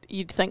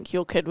 You'd think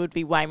your kid would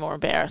be way more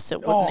embarrassed,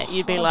 wouldn't it?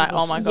 You'd be 100%. Like,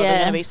 oh my God, they're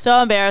going to be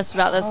so embarrassed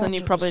about this, 100%. And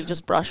you'd probably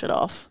just brush it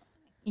off.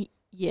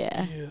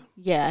 Yeah,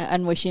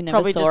 and wish you never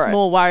probably saw just it.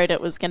 more worried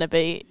it was going to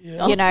be,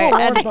 about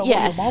what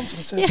your mom's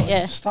going to say.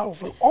 To start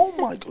with, like, oh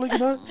my God,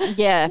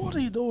 what are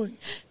you doing?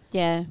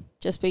 Yeah,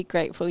 just be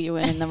grateful you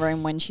weren't in the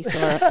room when she saw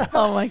it.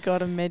 Oh my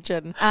God,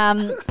 imagine.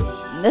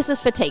 This is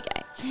for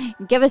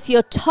TK. Give us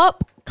your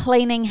top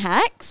cleaning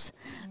hacks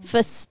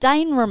for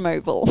stain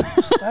removal.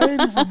 Stain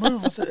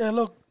removal.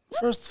 Look,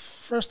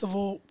 first of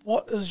all,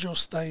 what is your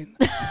stain?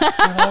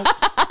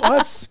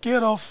 Let's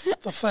get off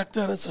the fact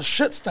that it's a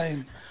shit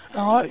stain.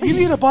 All right, you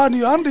need to buy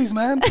new undies,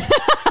 man.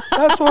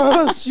 That's what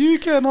it is. You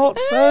cannot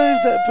save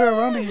that pair of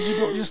undies you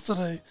bought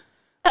yesterday.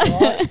 All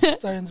right,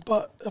 stains.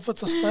 But if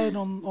it's a stain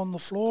on the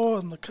floor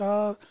in the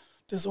car,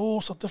 there's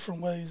all sorts of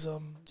different ways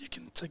you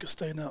can take a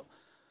stain out.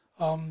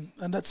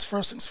 And that's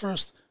first things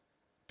first.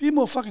 Be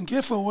more fucking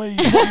careful what you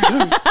do.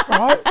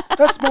 All right,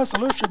 that's my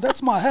solution.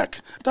 That's my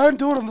hack. Don't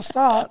do it in the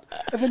start,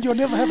 and then you'll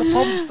never have the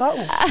problem to start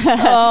with.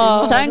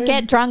 Don't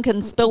get drunk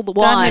and spill the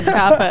wine. Don't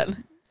carpet.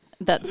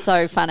 That's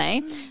so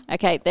funny.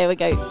 Okay, there we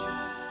go.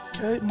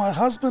 Okay, my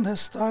husband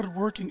has started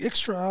working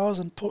extra hours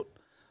and put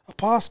a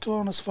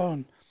passcode on his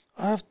phone.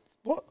 I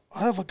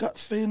have a gut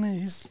feeling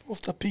he's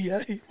with the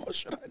PA. What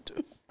should I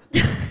do?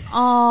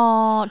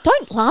 Oh,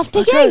 don't laugh,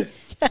 TK. Okay,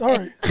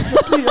 sorry.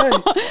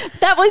 The PA.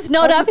 That was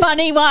not a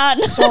funny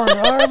one. Sorry,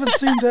 I haven't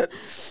seen that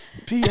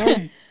PA.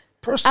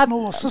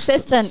 Personal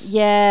assistant.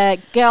 Yeah,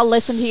 girl,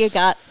 listen to your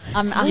gut.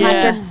 I'm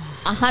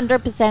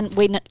 100%.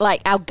 We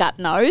like our gut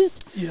knows.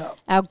 Yeah,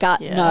 our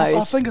gut knows.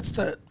 I think it's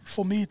that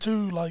for me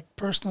too. Like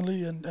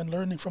personally, and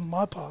learning from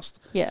my past.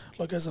 Yeah,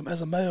 like as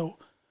a male,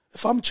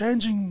 if I'm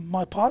changing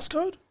my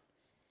passcode,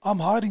 I'm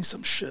hiding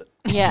some shit.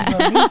 Yeah, you know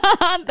what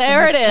I mean?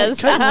 There it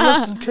is.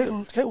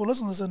 Kate will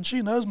listen to this, and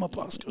she knows my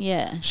passcode.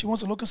 Yeah, she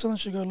wants to look at something,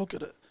 she go look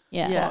at it.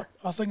 Yeah.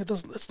 But I think it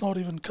doesn't. It's not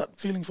even gut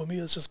feeling for me.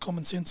 It's just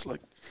common sense.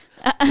 Like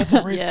that's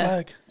a red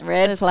flag.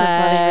 Red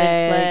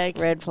flag.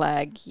 Red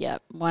flag.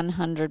 Yep,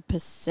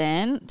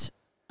 100%.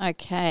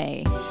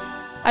 Okay.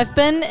 I've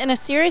been in a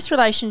serious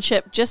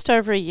relationship just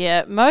over a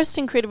year. Most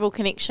incredible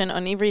connection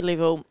on every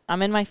level.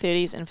 I'm in my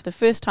 30s, and for the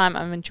first time,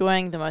 I'm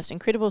enjoying the most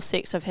incredible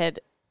sex I've had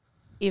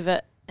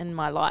ever in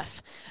my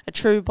life. A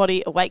true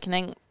body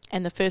awakening,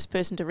 and the first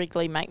person to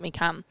regularly make me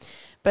come.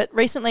 But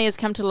recently has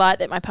come to light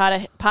that my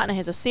partner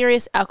has a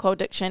serious alcohol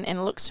addiction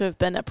and looks to have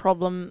been a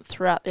problem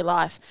throughout their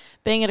life.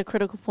 Being at a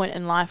critical point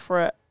in life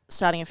for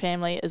starting a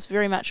family is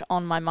very much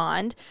on my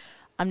mind.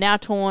 I'm now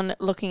torn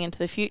looking into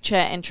the future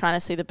and trying to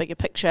see the bigger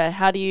picture.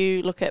 How do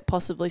you look at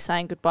possibly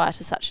saying goodbye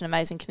to such an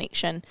amazing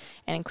connection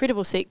and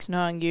incredible sex,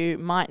 knowing you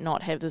might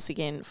not have this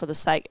again for the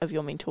sake of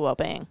your mental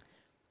well-being?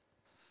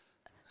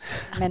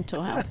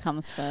 Mental health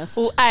comes first.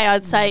 Well,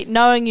 I'd say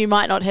knowing you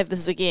might not have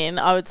this again,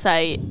 I would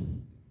say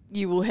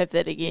you will have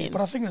that again. Yeah,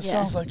 but I think it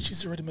sounds like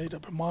she's already made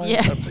up her mind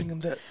type thing,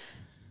 and that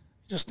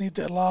you just need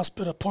that last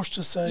bit of push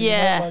to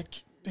say,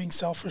 like being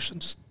selfish and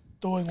just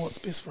doing what's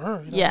best for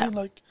her. You know what I mean?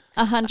 Like,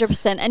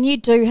 100%. And you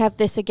do have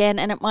this again,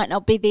 and it might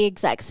not be the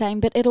exact same,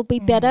 but it'll be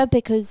better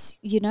because,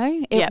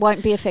 it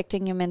won't be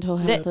affecting your mental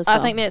health as well.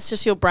 I think that's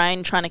just your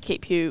brain trying to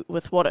keep you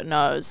with what it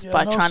knows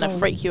by trying to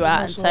freak you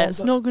out and say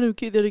it's not going to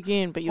get that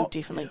again, but you'll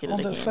definitely get it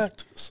again. On that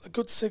fact,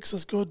 good sex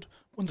is good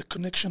when the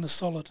connection is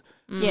solid.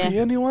 Yeah. It could be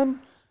anyone.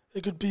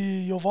 It could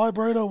be your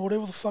vibrator,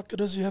 whatever the fuck it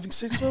is you're having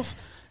sex with.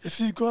 If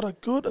you've got a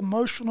good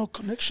emotional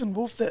connection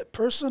with that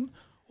person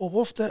or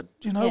with that,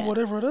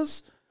 whatever it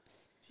is,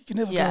 you can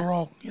never go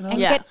wrong,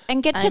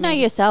 And get to know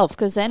yourself,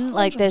 because then,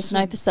 there's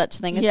no such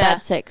thing as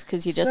bad sex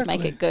because you just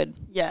make it good.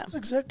 Yeah.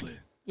 Exactly.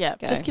 Yeah.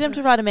 Just get him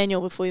to write a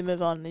manual before you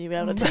move on, and then you'll be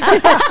able to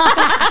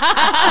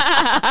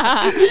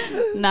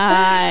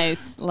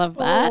Nice. Love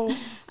that.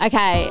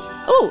 Okay.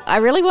 Oh, I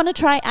really want to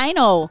try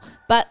anal,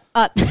 but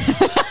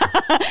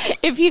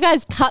if you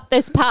guys cut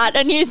this part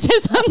and use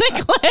this on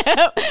the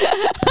clip,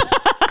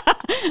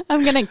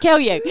 I'm going to kill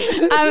you.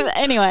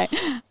 Anyway,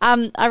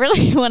 I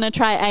really want to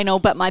try anal,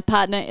 but my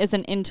partner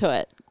isn't into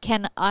it.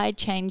 Can I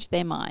change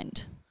their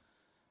mind?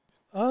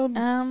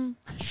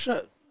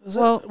 Shit. Is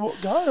that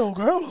what, guy or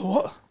girl or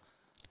what?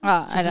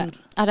 Oh, I don't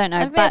know.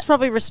 I think that's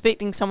probably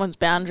respecting someone's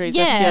boundaries.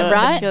 Yeah,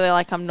 right. If you're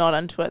like, I'm not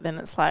into it, then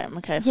it's like,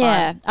 okay, fine.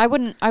 Yeah, I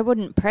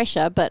wouldn't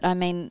pressure, but I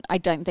mean, I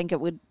don't think it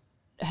would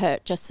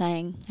hurt just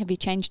saying, have you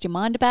changed your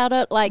mind about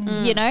it?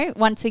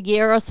 Once a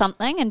year or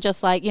something, and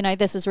just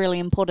this is really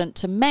important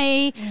to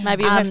me.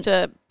 Maybe you have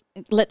to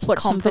let's watch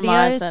some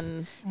compromise videos.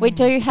 and we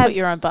do have put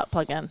your own butt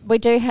plug in. We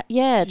do,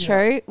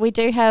 true. We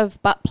do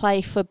have butt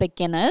play for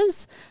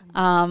beginners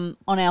on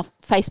our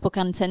Facebook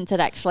Uncensored,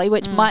 actually,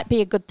 which might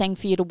be a good thing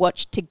for you to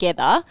watch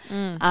together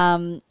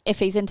if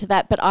he's into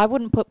that. But I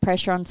wouldn't put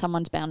pressure on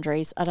someone's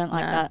boundaries. I don't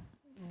like that.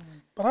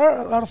 But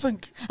I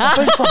think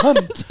from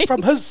him,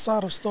 from his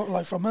side of story,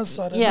 it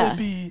may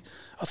be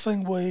a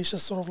thing where he's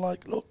just sort of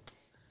like, look,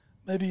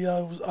 maybe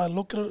I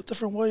look at it a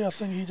different way. I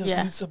think he just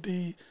needs to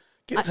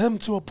get him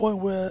to a point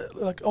where,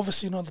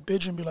 obviously, in the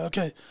bedroom, be like,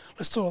 okay,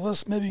 let's talk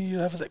this. Maybe you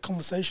have that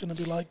conversation and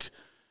be like,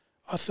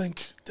 I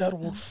think that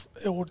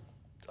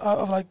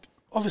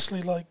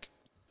obviously,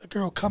 a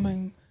girl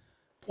coming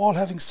while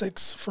having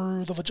sex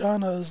through the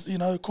vagina is,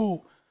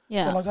 cool.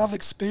 Yeah. But I've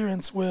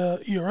experienced where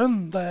you're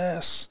in the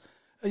ass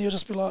and you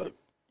just be like,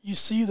 you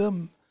see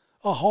them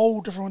a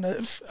whole different way.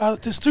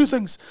 There's two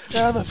things. It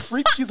either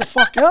freaks you the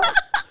fuck out,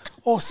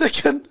 or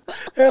second,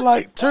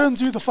 it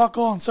turns you the fuck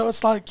on. So it's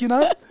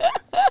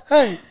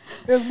hey,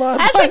 here's my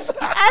advice.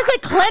 As a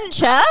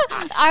clincher,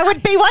 I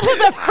would be one of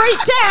the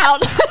freaked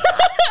out.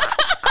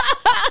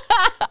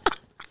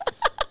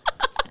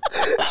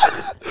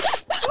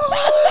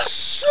 Oh,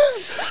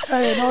 shit.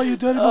 Hey, and all you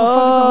dirty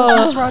motherfuckers in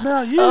listening right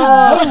now, you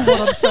know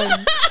what I'm saying.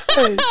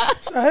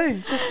 Hey,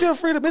 just feel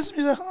free to message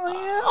me. Oh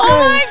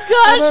my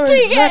gosh, I know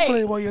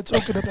exactly what you're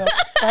talking about.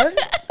 Hey,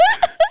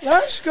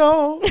 let's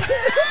go.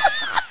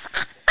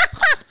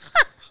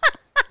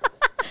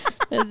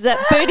 Is that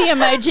booty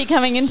emoji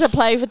coming into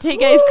play for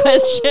TK's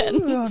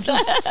question? No,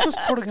 just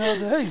putting out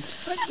there. Hey,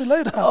 thank me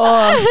later.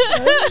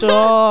 Oh,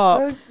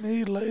 stop. Thank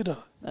me later.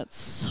 That's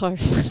so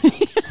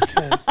funny.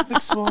 Okay,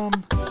 next one.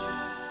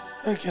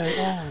 Okay,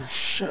 oh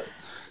shit.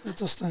 Let's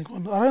just think.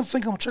 I don't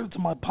think I'm attracted to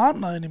my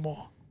partner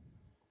anymore.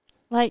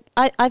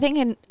 I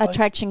think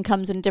attraction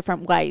comes in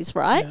different ways,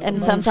 right? Yeah, and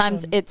emotion,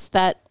 sometimes it's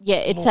that,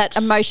 that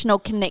emotional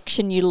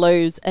connection you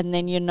lose, and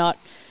then you're not,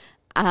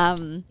 I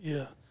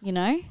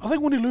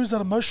think when you lose that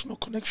emotional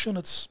connection,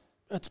 it's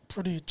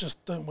pretty,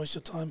 just don't waste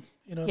your time.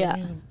 You know what I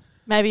mean?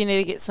 Maybe you need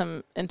to get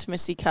some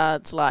intimacy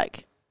cards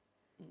like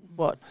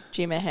what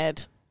Gemma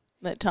had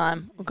that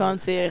time. We'll go and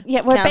see her.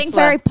 Yeah, we're being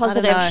very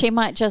positive. She She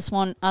might just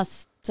want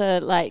us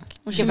to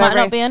she might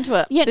not be into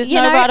it. Yeah, there's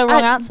no right or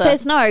wrong answer.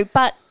 There's no,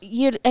 but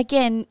you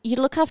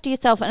look after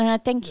yourself, and I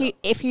think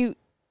if you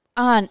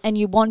aren't and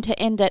you want to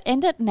end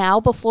it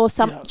now before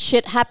some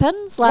shit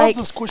happens. I love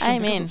this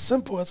question because it's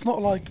simple. It's not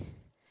like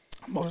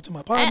I'm not into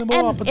my partner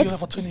anymore. I've been together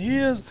for 20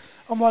 years.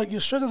 I'm like, you're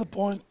straight to the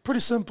point.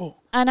 Pretty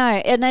simple. I know,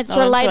 and it's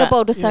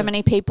relatable to so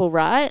many people,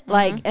 right?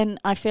 And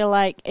I feel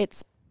like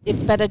it's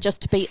better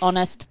just to be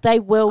honest. They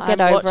will get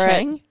over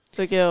it.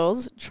 The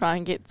girls try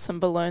and get some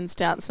balloons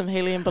down, some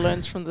helium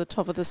balloons from the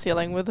top of the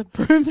ceiling with a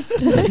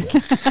broomstick.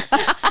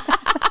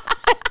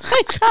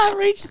 I can't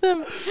reach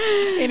them.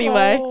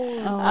 Anyway.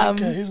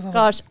 Okay, here's another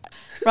gosh.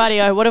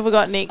 Rightio, what have we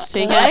got next,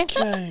 TK?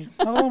 Okay,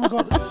 another one we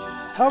got.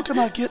 How can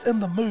I get in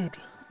the mood?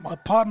 My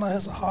partner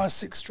has a high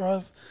sex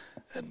drive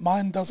and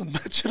mine doesn't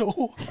match at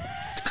all.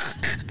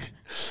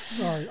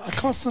 Sorry, I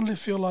constantly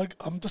feel like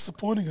I'm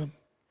disappointing him.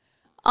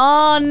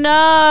 Oh,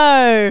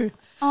 no.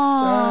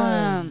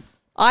 Damn.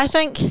 I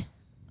think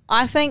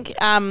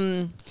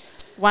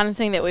one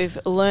thing that we've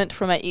learnt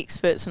from our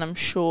experts, and I'm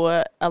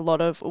sure a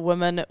lot of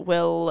women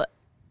will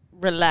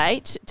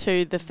relate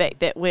to the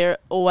fact that we're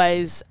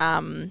always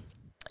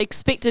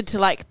expected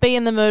to be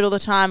in the mood all the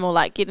time or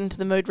get into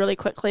the mood really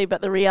quickly,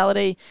 but the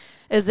reality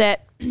is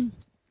that who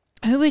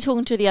were we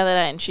talking to the other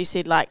day, and she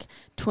said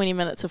 20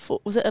 minutes of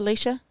was it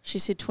Alicia? She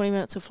said 20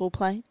 minutes of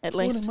foreplay at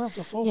least. 20 minutes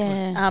of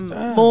foreplay.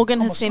 Yeah.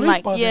 Morgan has said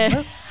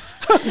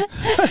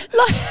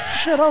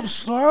Shit, I'm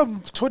slow. I'm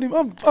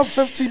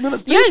 15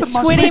 minutes deep You're in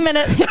my 20 sleep.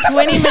 minutes.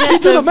 20 minutes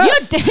do the of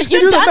math.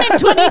 You're done in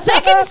 20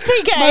 seconds,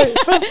 TK. Mate,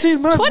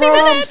 15 minutes, 20 bro.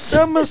 minutes.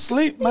 I'm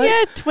asleep, mate.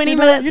 Yeah, 20 You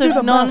know, minutes you do the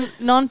of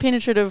math.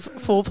 non-penetrative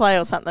foreplay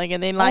or something,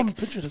 and then like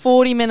Non-penetrative.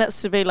 40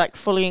 minutes to be like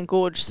fully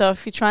engorged. So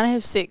if you're trying to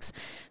have sex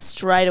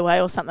straight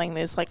away or something,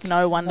 there's like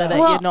no wonder that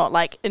Well, you're not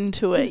like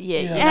into it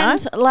yet. Yeah. You know?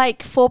 And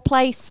like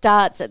foreplay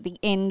starts at the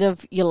end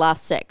of your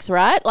last sex,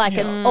 right? Like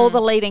it's all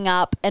the leading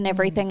up and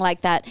everything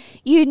like that.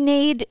 You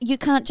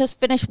can't just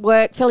finish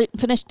work,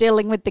 finish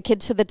dealing with the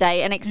kids for the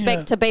day and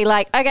expect to be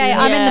like, okay, Yeah.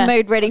 I'm in Yeah. the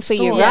mood ready for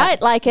you, do it.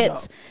 right? Like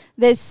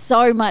there's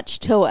so much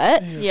to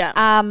it. Yeah.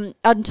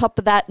 On top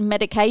of that,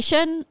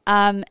 medication,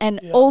 and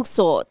all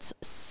sorts.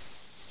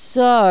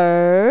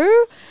 So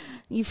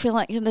you feel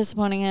like you're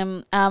disappointing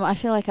him. I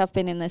feel like I've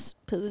been in this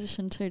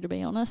position too, to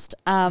be honest.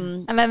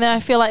 And then I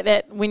feel like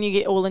that when you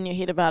get all in your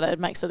head about it, it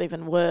makes it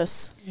even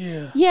worse.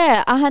 Yeah.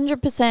 Yeah,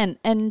 100%.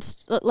 And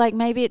like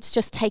maybe it's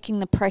just taking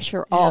the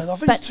pressure off. I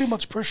think But it's too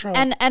much pressure.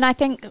 and I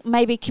think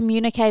maybe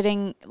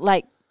communicating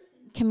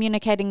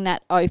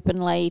that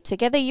openly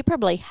together. You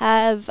probably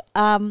have.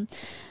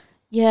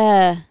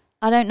 Yeah,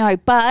 I don't know,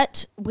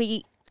 but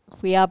we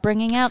are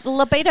bringing out the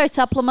libido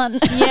supplement.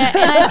 Yeah,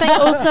 and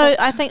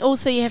I think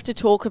also you have to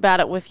talk about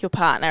it with your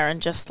partner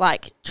and just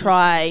like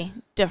try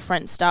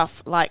different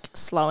stuff, like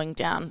slowing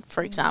down,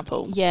 for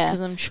example. Yeah.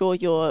 Because I'm sure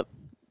your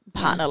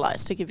partner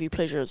likes to give you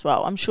pleasure as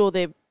well. I'm sure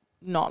they're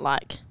not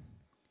like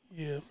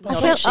yeah. Not I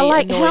feel actually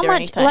like annoyed how or much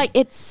anything. like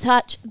it's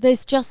such.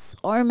 There's just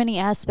so many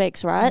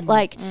aspects, right?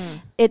 Like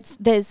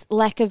there's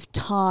lack of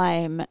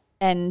time.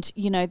 And,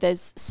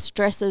 there's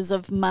stresses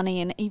of money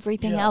and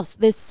everything else.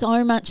 There's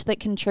so much that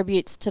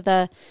contributes to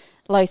the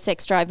low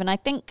sex drive. And I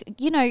think,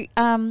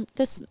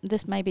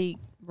 this may be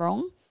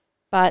wrong,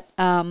 but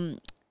I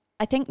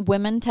think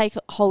women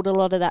hold a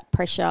lot of that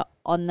pressure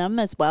on them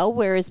as well,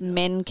 whereas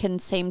men can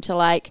seem to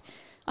like,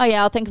 oh,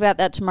 yeah, I'll think about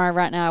that tomorrow.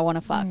 Right now I want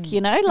to fuck,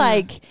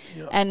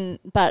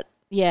 but,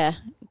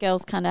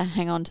 girls kind of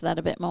hang on to that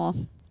a bit more.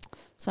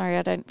 Sorry,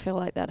 I don't feel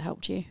like that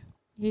helped you.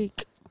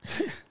 Yeek.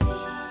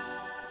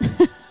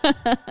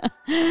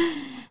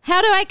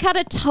 How do I cut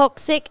a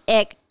toxic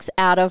ex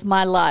out of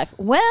my life?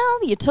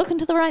 Well, you're talking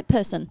to the right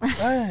person.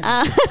 Dang.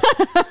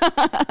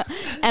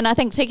 And I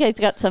think TK's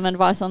got some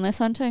advice on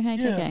this one too. Hey,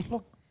 Yeah, TK.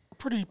 look,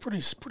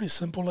 pretty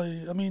simple.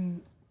 I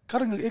mean,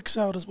 cutting an ex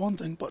out is one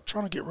thing, but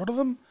trying to get rid of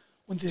them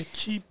when they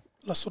keep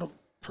sort of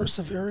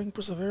persevering,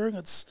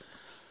 it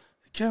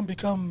can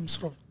become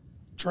sort of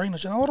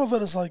drainage, and a lot of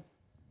it is like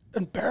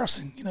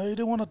embarrassing. You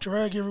don't want to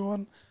drag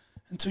everyone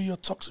into your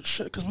toxic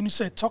shit, because when you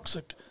say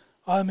toxic,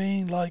 I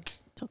mean like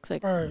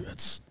Toxic. bro,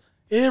 it's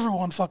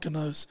everyone fucking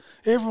knows.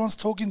 Everyone's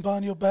talking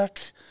behind your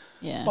back.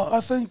 Yeah. But I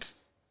think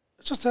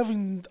it's just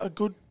having a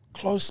good,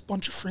 close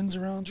bunch of friends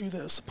around you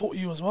that support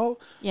you as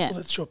well. Yeah. Whether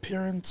it's your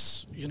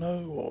parents,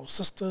 or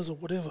sisters or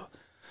whatever.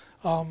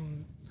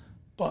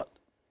 But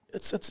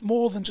it's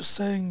more than just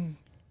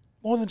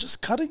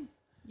cutting.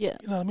 Yeah.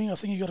 You know what I mean? I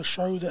think you got to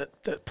show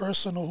that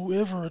person or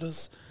whoever it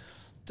is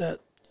that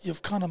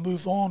you've kind of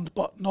moved on,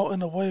 but not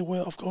in a way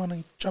where of going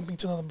and jumping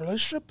to another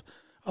relationship.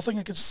 I think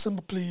it could just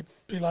simply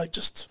be like,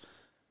 just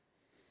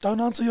don't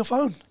answer your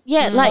phone.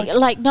 Yeah,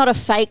 like not a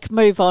fake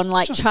move on,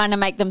 like Just- trying to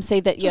make them see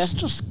that you're...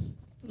 Just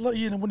like,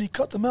 when you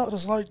cut them out,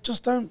 it's like,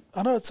 just don't,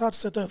 I know it's hard to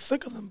say don't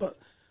think of them, but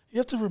you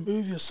have to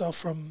remove yourself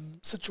from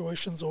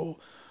situations or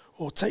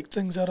take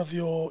things out of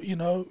your,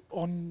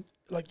 on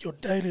like your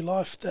daily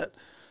life that,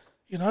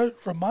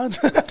 remind.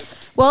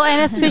 well,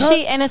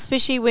 and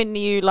especially when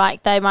you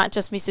like they might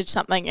just message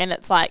something and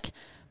it's like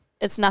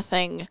it's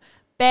nothing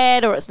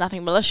bad or it's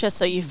nothing malicious,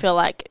 so you feel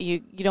like you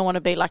don't want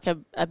to be like a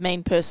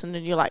mean person,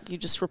 and you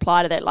just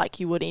reply to that like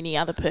you would any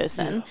other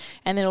person,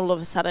 and then all of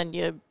a sudden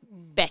you're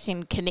back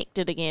and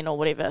connected again or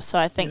whatever. So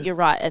I think you're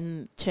right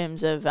in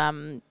terms of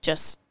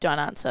just don't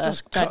answer,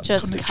 just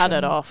cut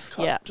it off.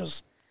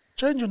 Just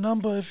change your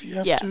number if you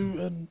have to,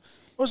 and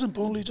most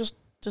importantly, just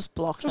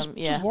block them.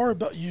 Just worry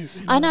about you.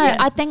 I know.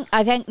 I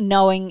think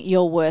knowing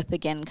your worth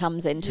again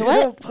comes into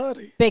it.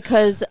 Buddy.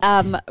 Because,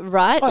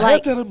 right? I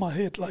had that in my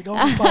head. Like, I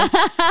was like,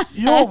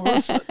 you're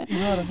worth it. You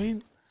know what I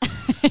mean?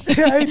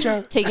 Hey,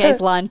 Joe. TK's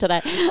line today.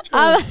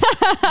 Joe,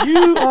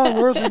 you are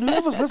worth it. And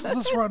whoever's listening to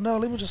this right now,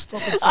 let me just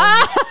stop and tell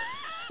you.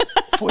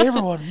 For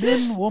everyone,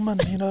 men, women,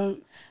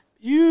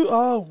 you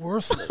are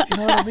worth it. You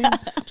know what I mean?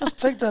 Just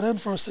take that in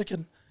for a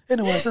second.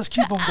 Anyways, let's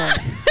keep on going.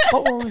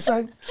 What were we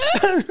saying?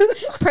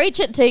 Preach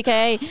it,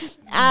 TK.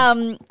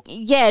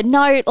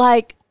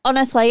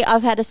 Honestly,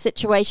 I've had a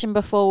situation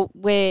before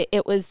where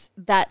it was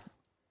that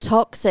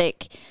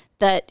toxic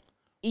that,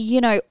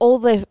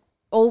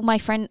 all my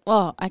friends,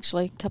 well,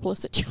 actually, a couple of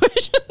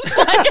situations.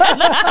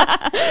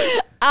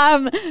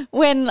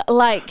 When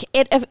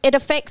it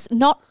affects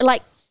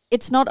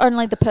it's not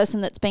only the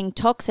person that's being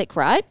toxic,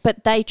 right?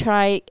 But they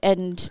try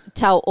and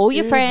tell all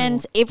your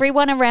friends,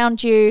 everyone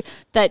around you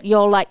that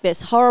you're like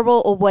this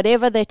horrible or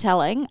whatever they're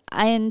telling.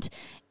 And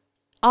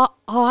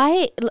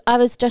I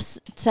was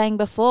just saying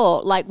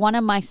before, like one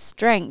of my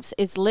strengths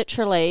is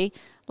literally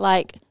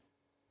like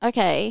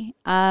okay,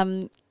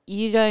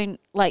 you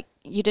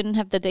didn't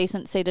have the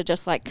decency to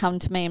just like come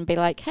to me and be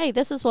like, hey,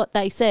 this is what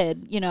they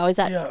said, is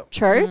that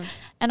true? Mm.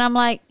 And I'm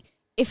like,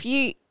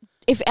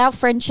 if our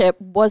friendship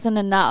wasn't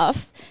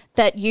enough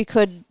that you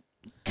could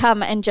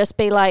come and just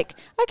be like,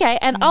 okay,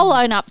 and I'll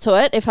own up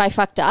to it if I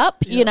fucked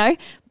up,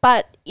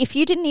 but if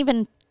you didn't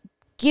even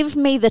give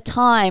me the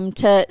time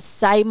to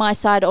say my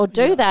side or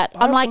do that,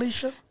 I'm like,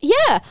 Felicia.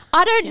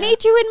 I don't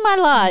need you in my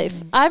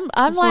life. I'm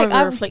it's like, more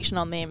of a reflection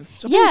on them.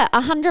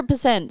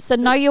 100%. So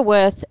know your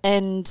worth,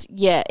 and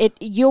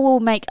you will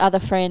make other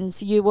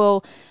friends. You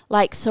will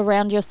like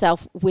surround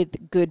yourself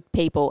with good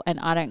people, and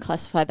I don't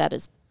classify that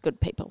as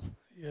good people.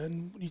 Yeah,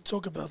 and when you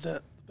talk about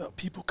that, about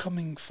people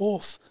coming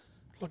forth,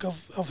 like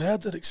I've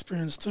had that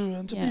experience too,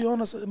 and to be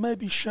honest, it may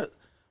be shit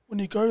when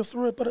you go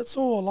through it, but it's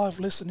all a life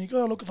lesson. You got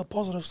to look at the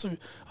positives too.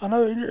 I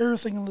know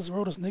everything in this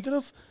world is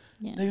negative,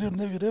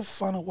 negative,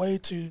 find a way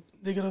to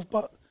negative,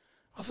 but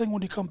I think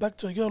when you come back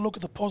to it, you got to look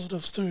at the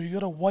positives too. You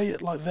got to weigh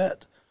it like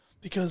that,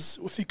 because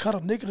if you cut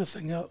a negative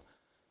thing out,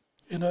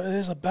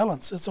 there's a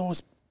balance. It's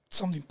always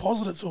something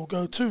positive that will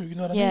go too. You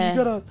know what I mean?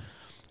 You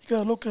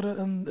gotta look at it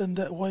in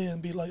that way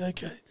and be like,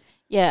 okay.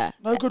 Yeah.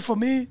 No good for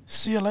me.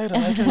 See you later.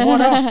 Okay,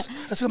 what else?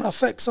 It's going to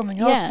affect something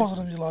else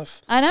positive in your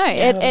life. I know.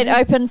 It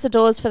opens the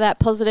doors for that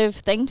positive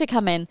thing to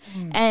come in.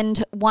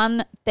 And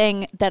one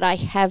thing that I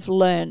have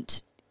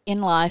learnt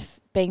in life,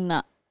 being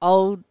the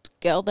old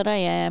girl that I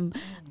am.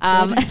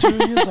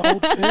 32 years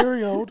old,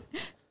 very old.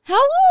 How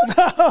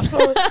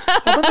old?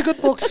 I'm in the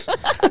good books.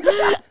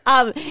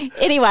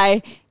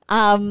 Anyway,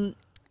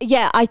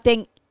 I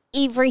think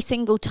every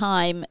single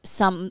time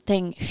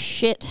something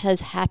shit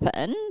has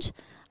happened,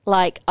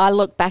 like I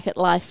look back at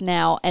life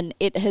now and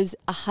it has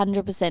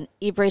 100%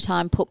 every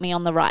time put me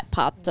on the right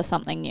path to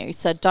something new.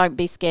 So don't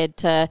be scared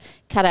to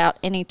cut out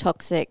any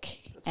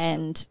toxic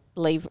and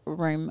leave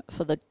room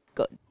for the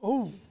good.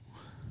 Oh,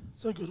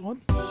 that's a good one.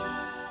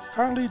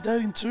 Currently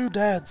dating 2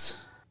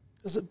 dads.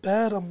 Is it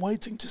bad? I'm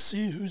waiting to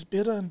see who's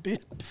better in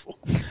bed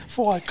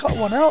before I cut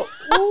one out.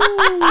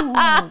 Ooh.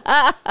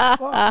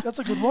 Fuck, that's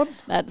a good one.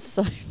 That's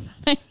so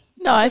funny.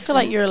 No, I feel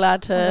like you're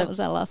allowed to. That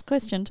was our last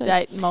question too.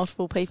 Date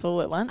multiple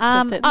people at once.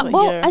 If that's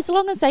what as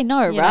long as they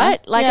know, right?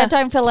 Like I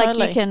don't feel like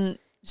you can.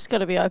 Just got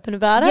to be open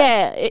about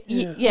it.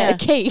 Key. Yeah, I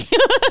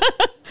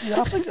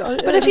think.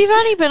 But if you've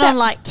only been on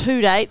like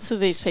 2 dates with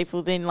these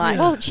people, then like,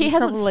 well, she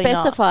hasn't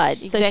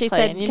specified, exactly. so she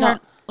said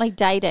currently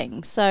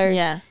dating. So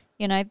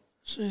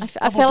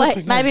I feel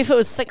like maybe if it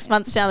was 6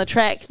 months down the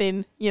track,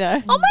 then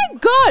Oh my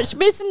gosh,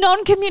 Miss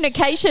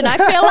Non-Communication. I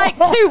feel like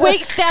 2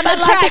 weeks down the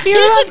track, if you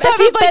should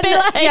probably be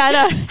like, I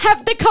know.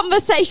 have the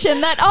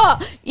conversation that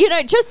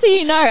just so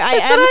you know, I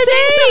am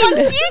seeing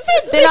someone. You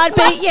said 6 months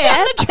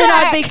down the track. Then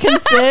I'd be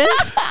concerned.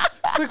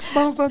 6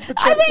 months down the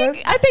track.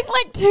 I think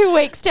like 2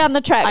 weeks down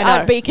the track,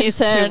 I'd be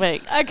concerned. 2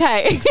 weeks.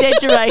 Okay,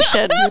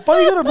 Exaggeration. Yeah,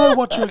 but you got to know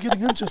what you're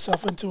getting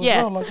yourself into as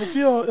well. Like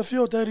if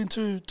you're dating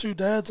two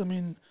dads, I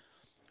mean,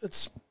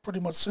 it's pretty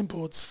much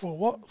simple. It's for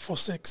what? For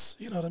sex.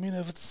 You know what I mean?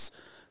 If it's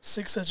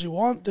sex that you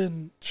want,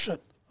 then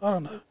shit. I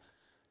don't know.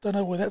 Don't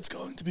know where that's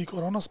going, to be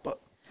quite honest. But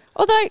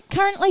although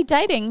currently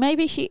dating,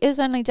 maybe she is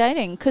only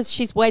dating because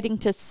she's waiting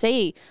to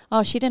see.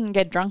 Oh, she didn't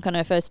get drunk on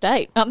her first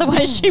date.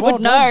 Otherwise, she would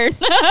know.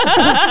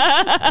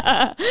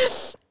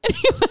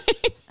 Anyway,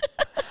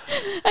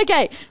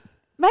 okay.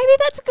 Maybe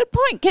that's a good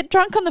point. Get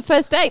drunk on the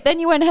first date,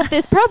 then you won't have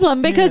this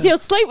problem because you'll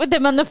sleep with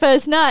them on the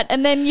first night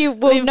and then you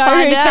will know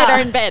who's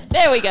better in bed.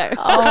 There we go.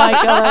 Oh my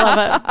God, I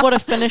love it. What a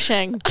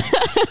finishing.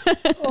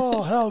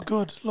 Oh, how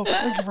good. Look,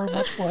 thank you very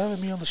much for having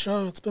me on the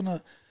show. It's been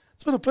a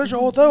pleasure,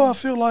 although I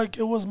feel like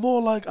it was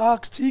more like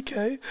Ask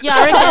TK. Yeah,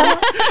 I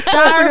reckon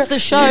star of the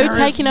show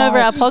taking over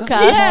our podcast.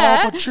 This is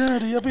my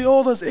opportunity. It'll be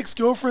all those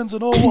ex-girlfriends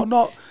and all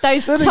whatnot.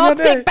 Those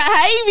toxic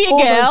behaviour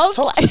girls.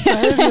 Those toxic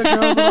behaviour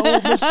girls that are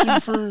all missing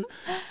through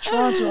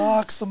trying to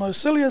ask the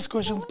most silliest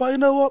questions. But you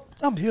know what?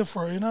 I'm here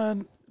for it,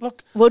 and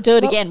look. We'll do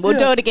it again. We'll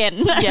do it again.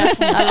 Yeah,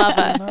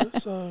 I love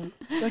it. So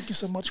thank you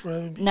so much for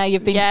having me. No,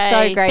 you've been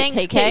so great, Thanks,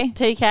 TK.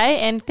 TK,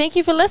 and thank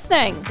you for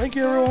listening. Thank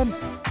you, everyone.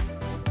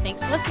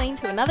 Thanks for listening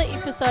to another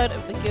episode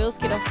of the Girls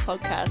Get Off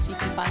podcast. You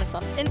can find us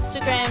on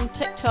Instagram,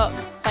 TikTok,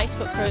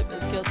 Facebook group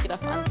as Girls Get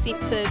Off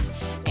Uncensored,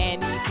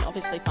 and you can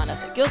obviously find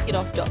us at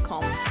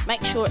girlsgetoff.com.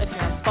 Make sure if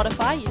you're on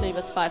Spotify, you leave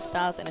us 5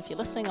 stars, and if you're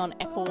listening on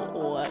Apple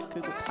or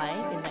Google Play,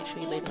 then make sure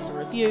you leave us a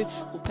review.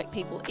 We'll pick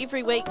people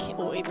every week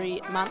or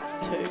every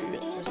month to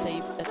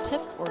receive a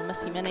TIFF or a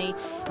Missy Mini,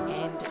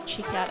 and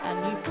check out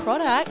our new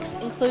products,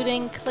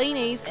 including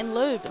Cleanies and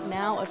Lube,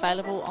 now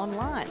available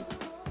online.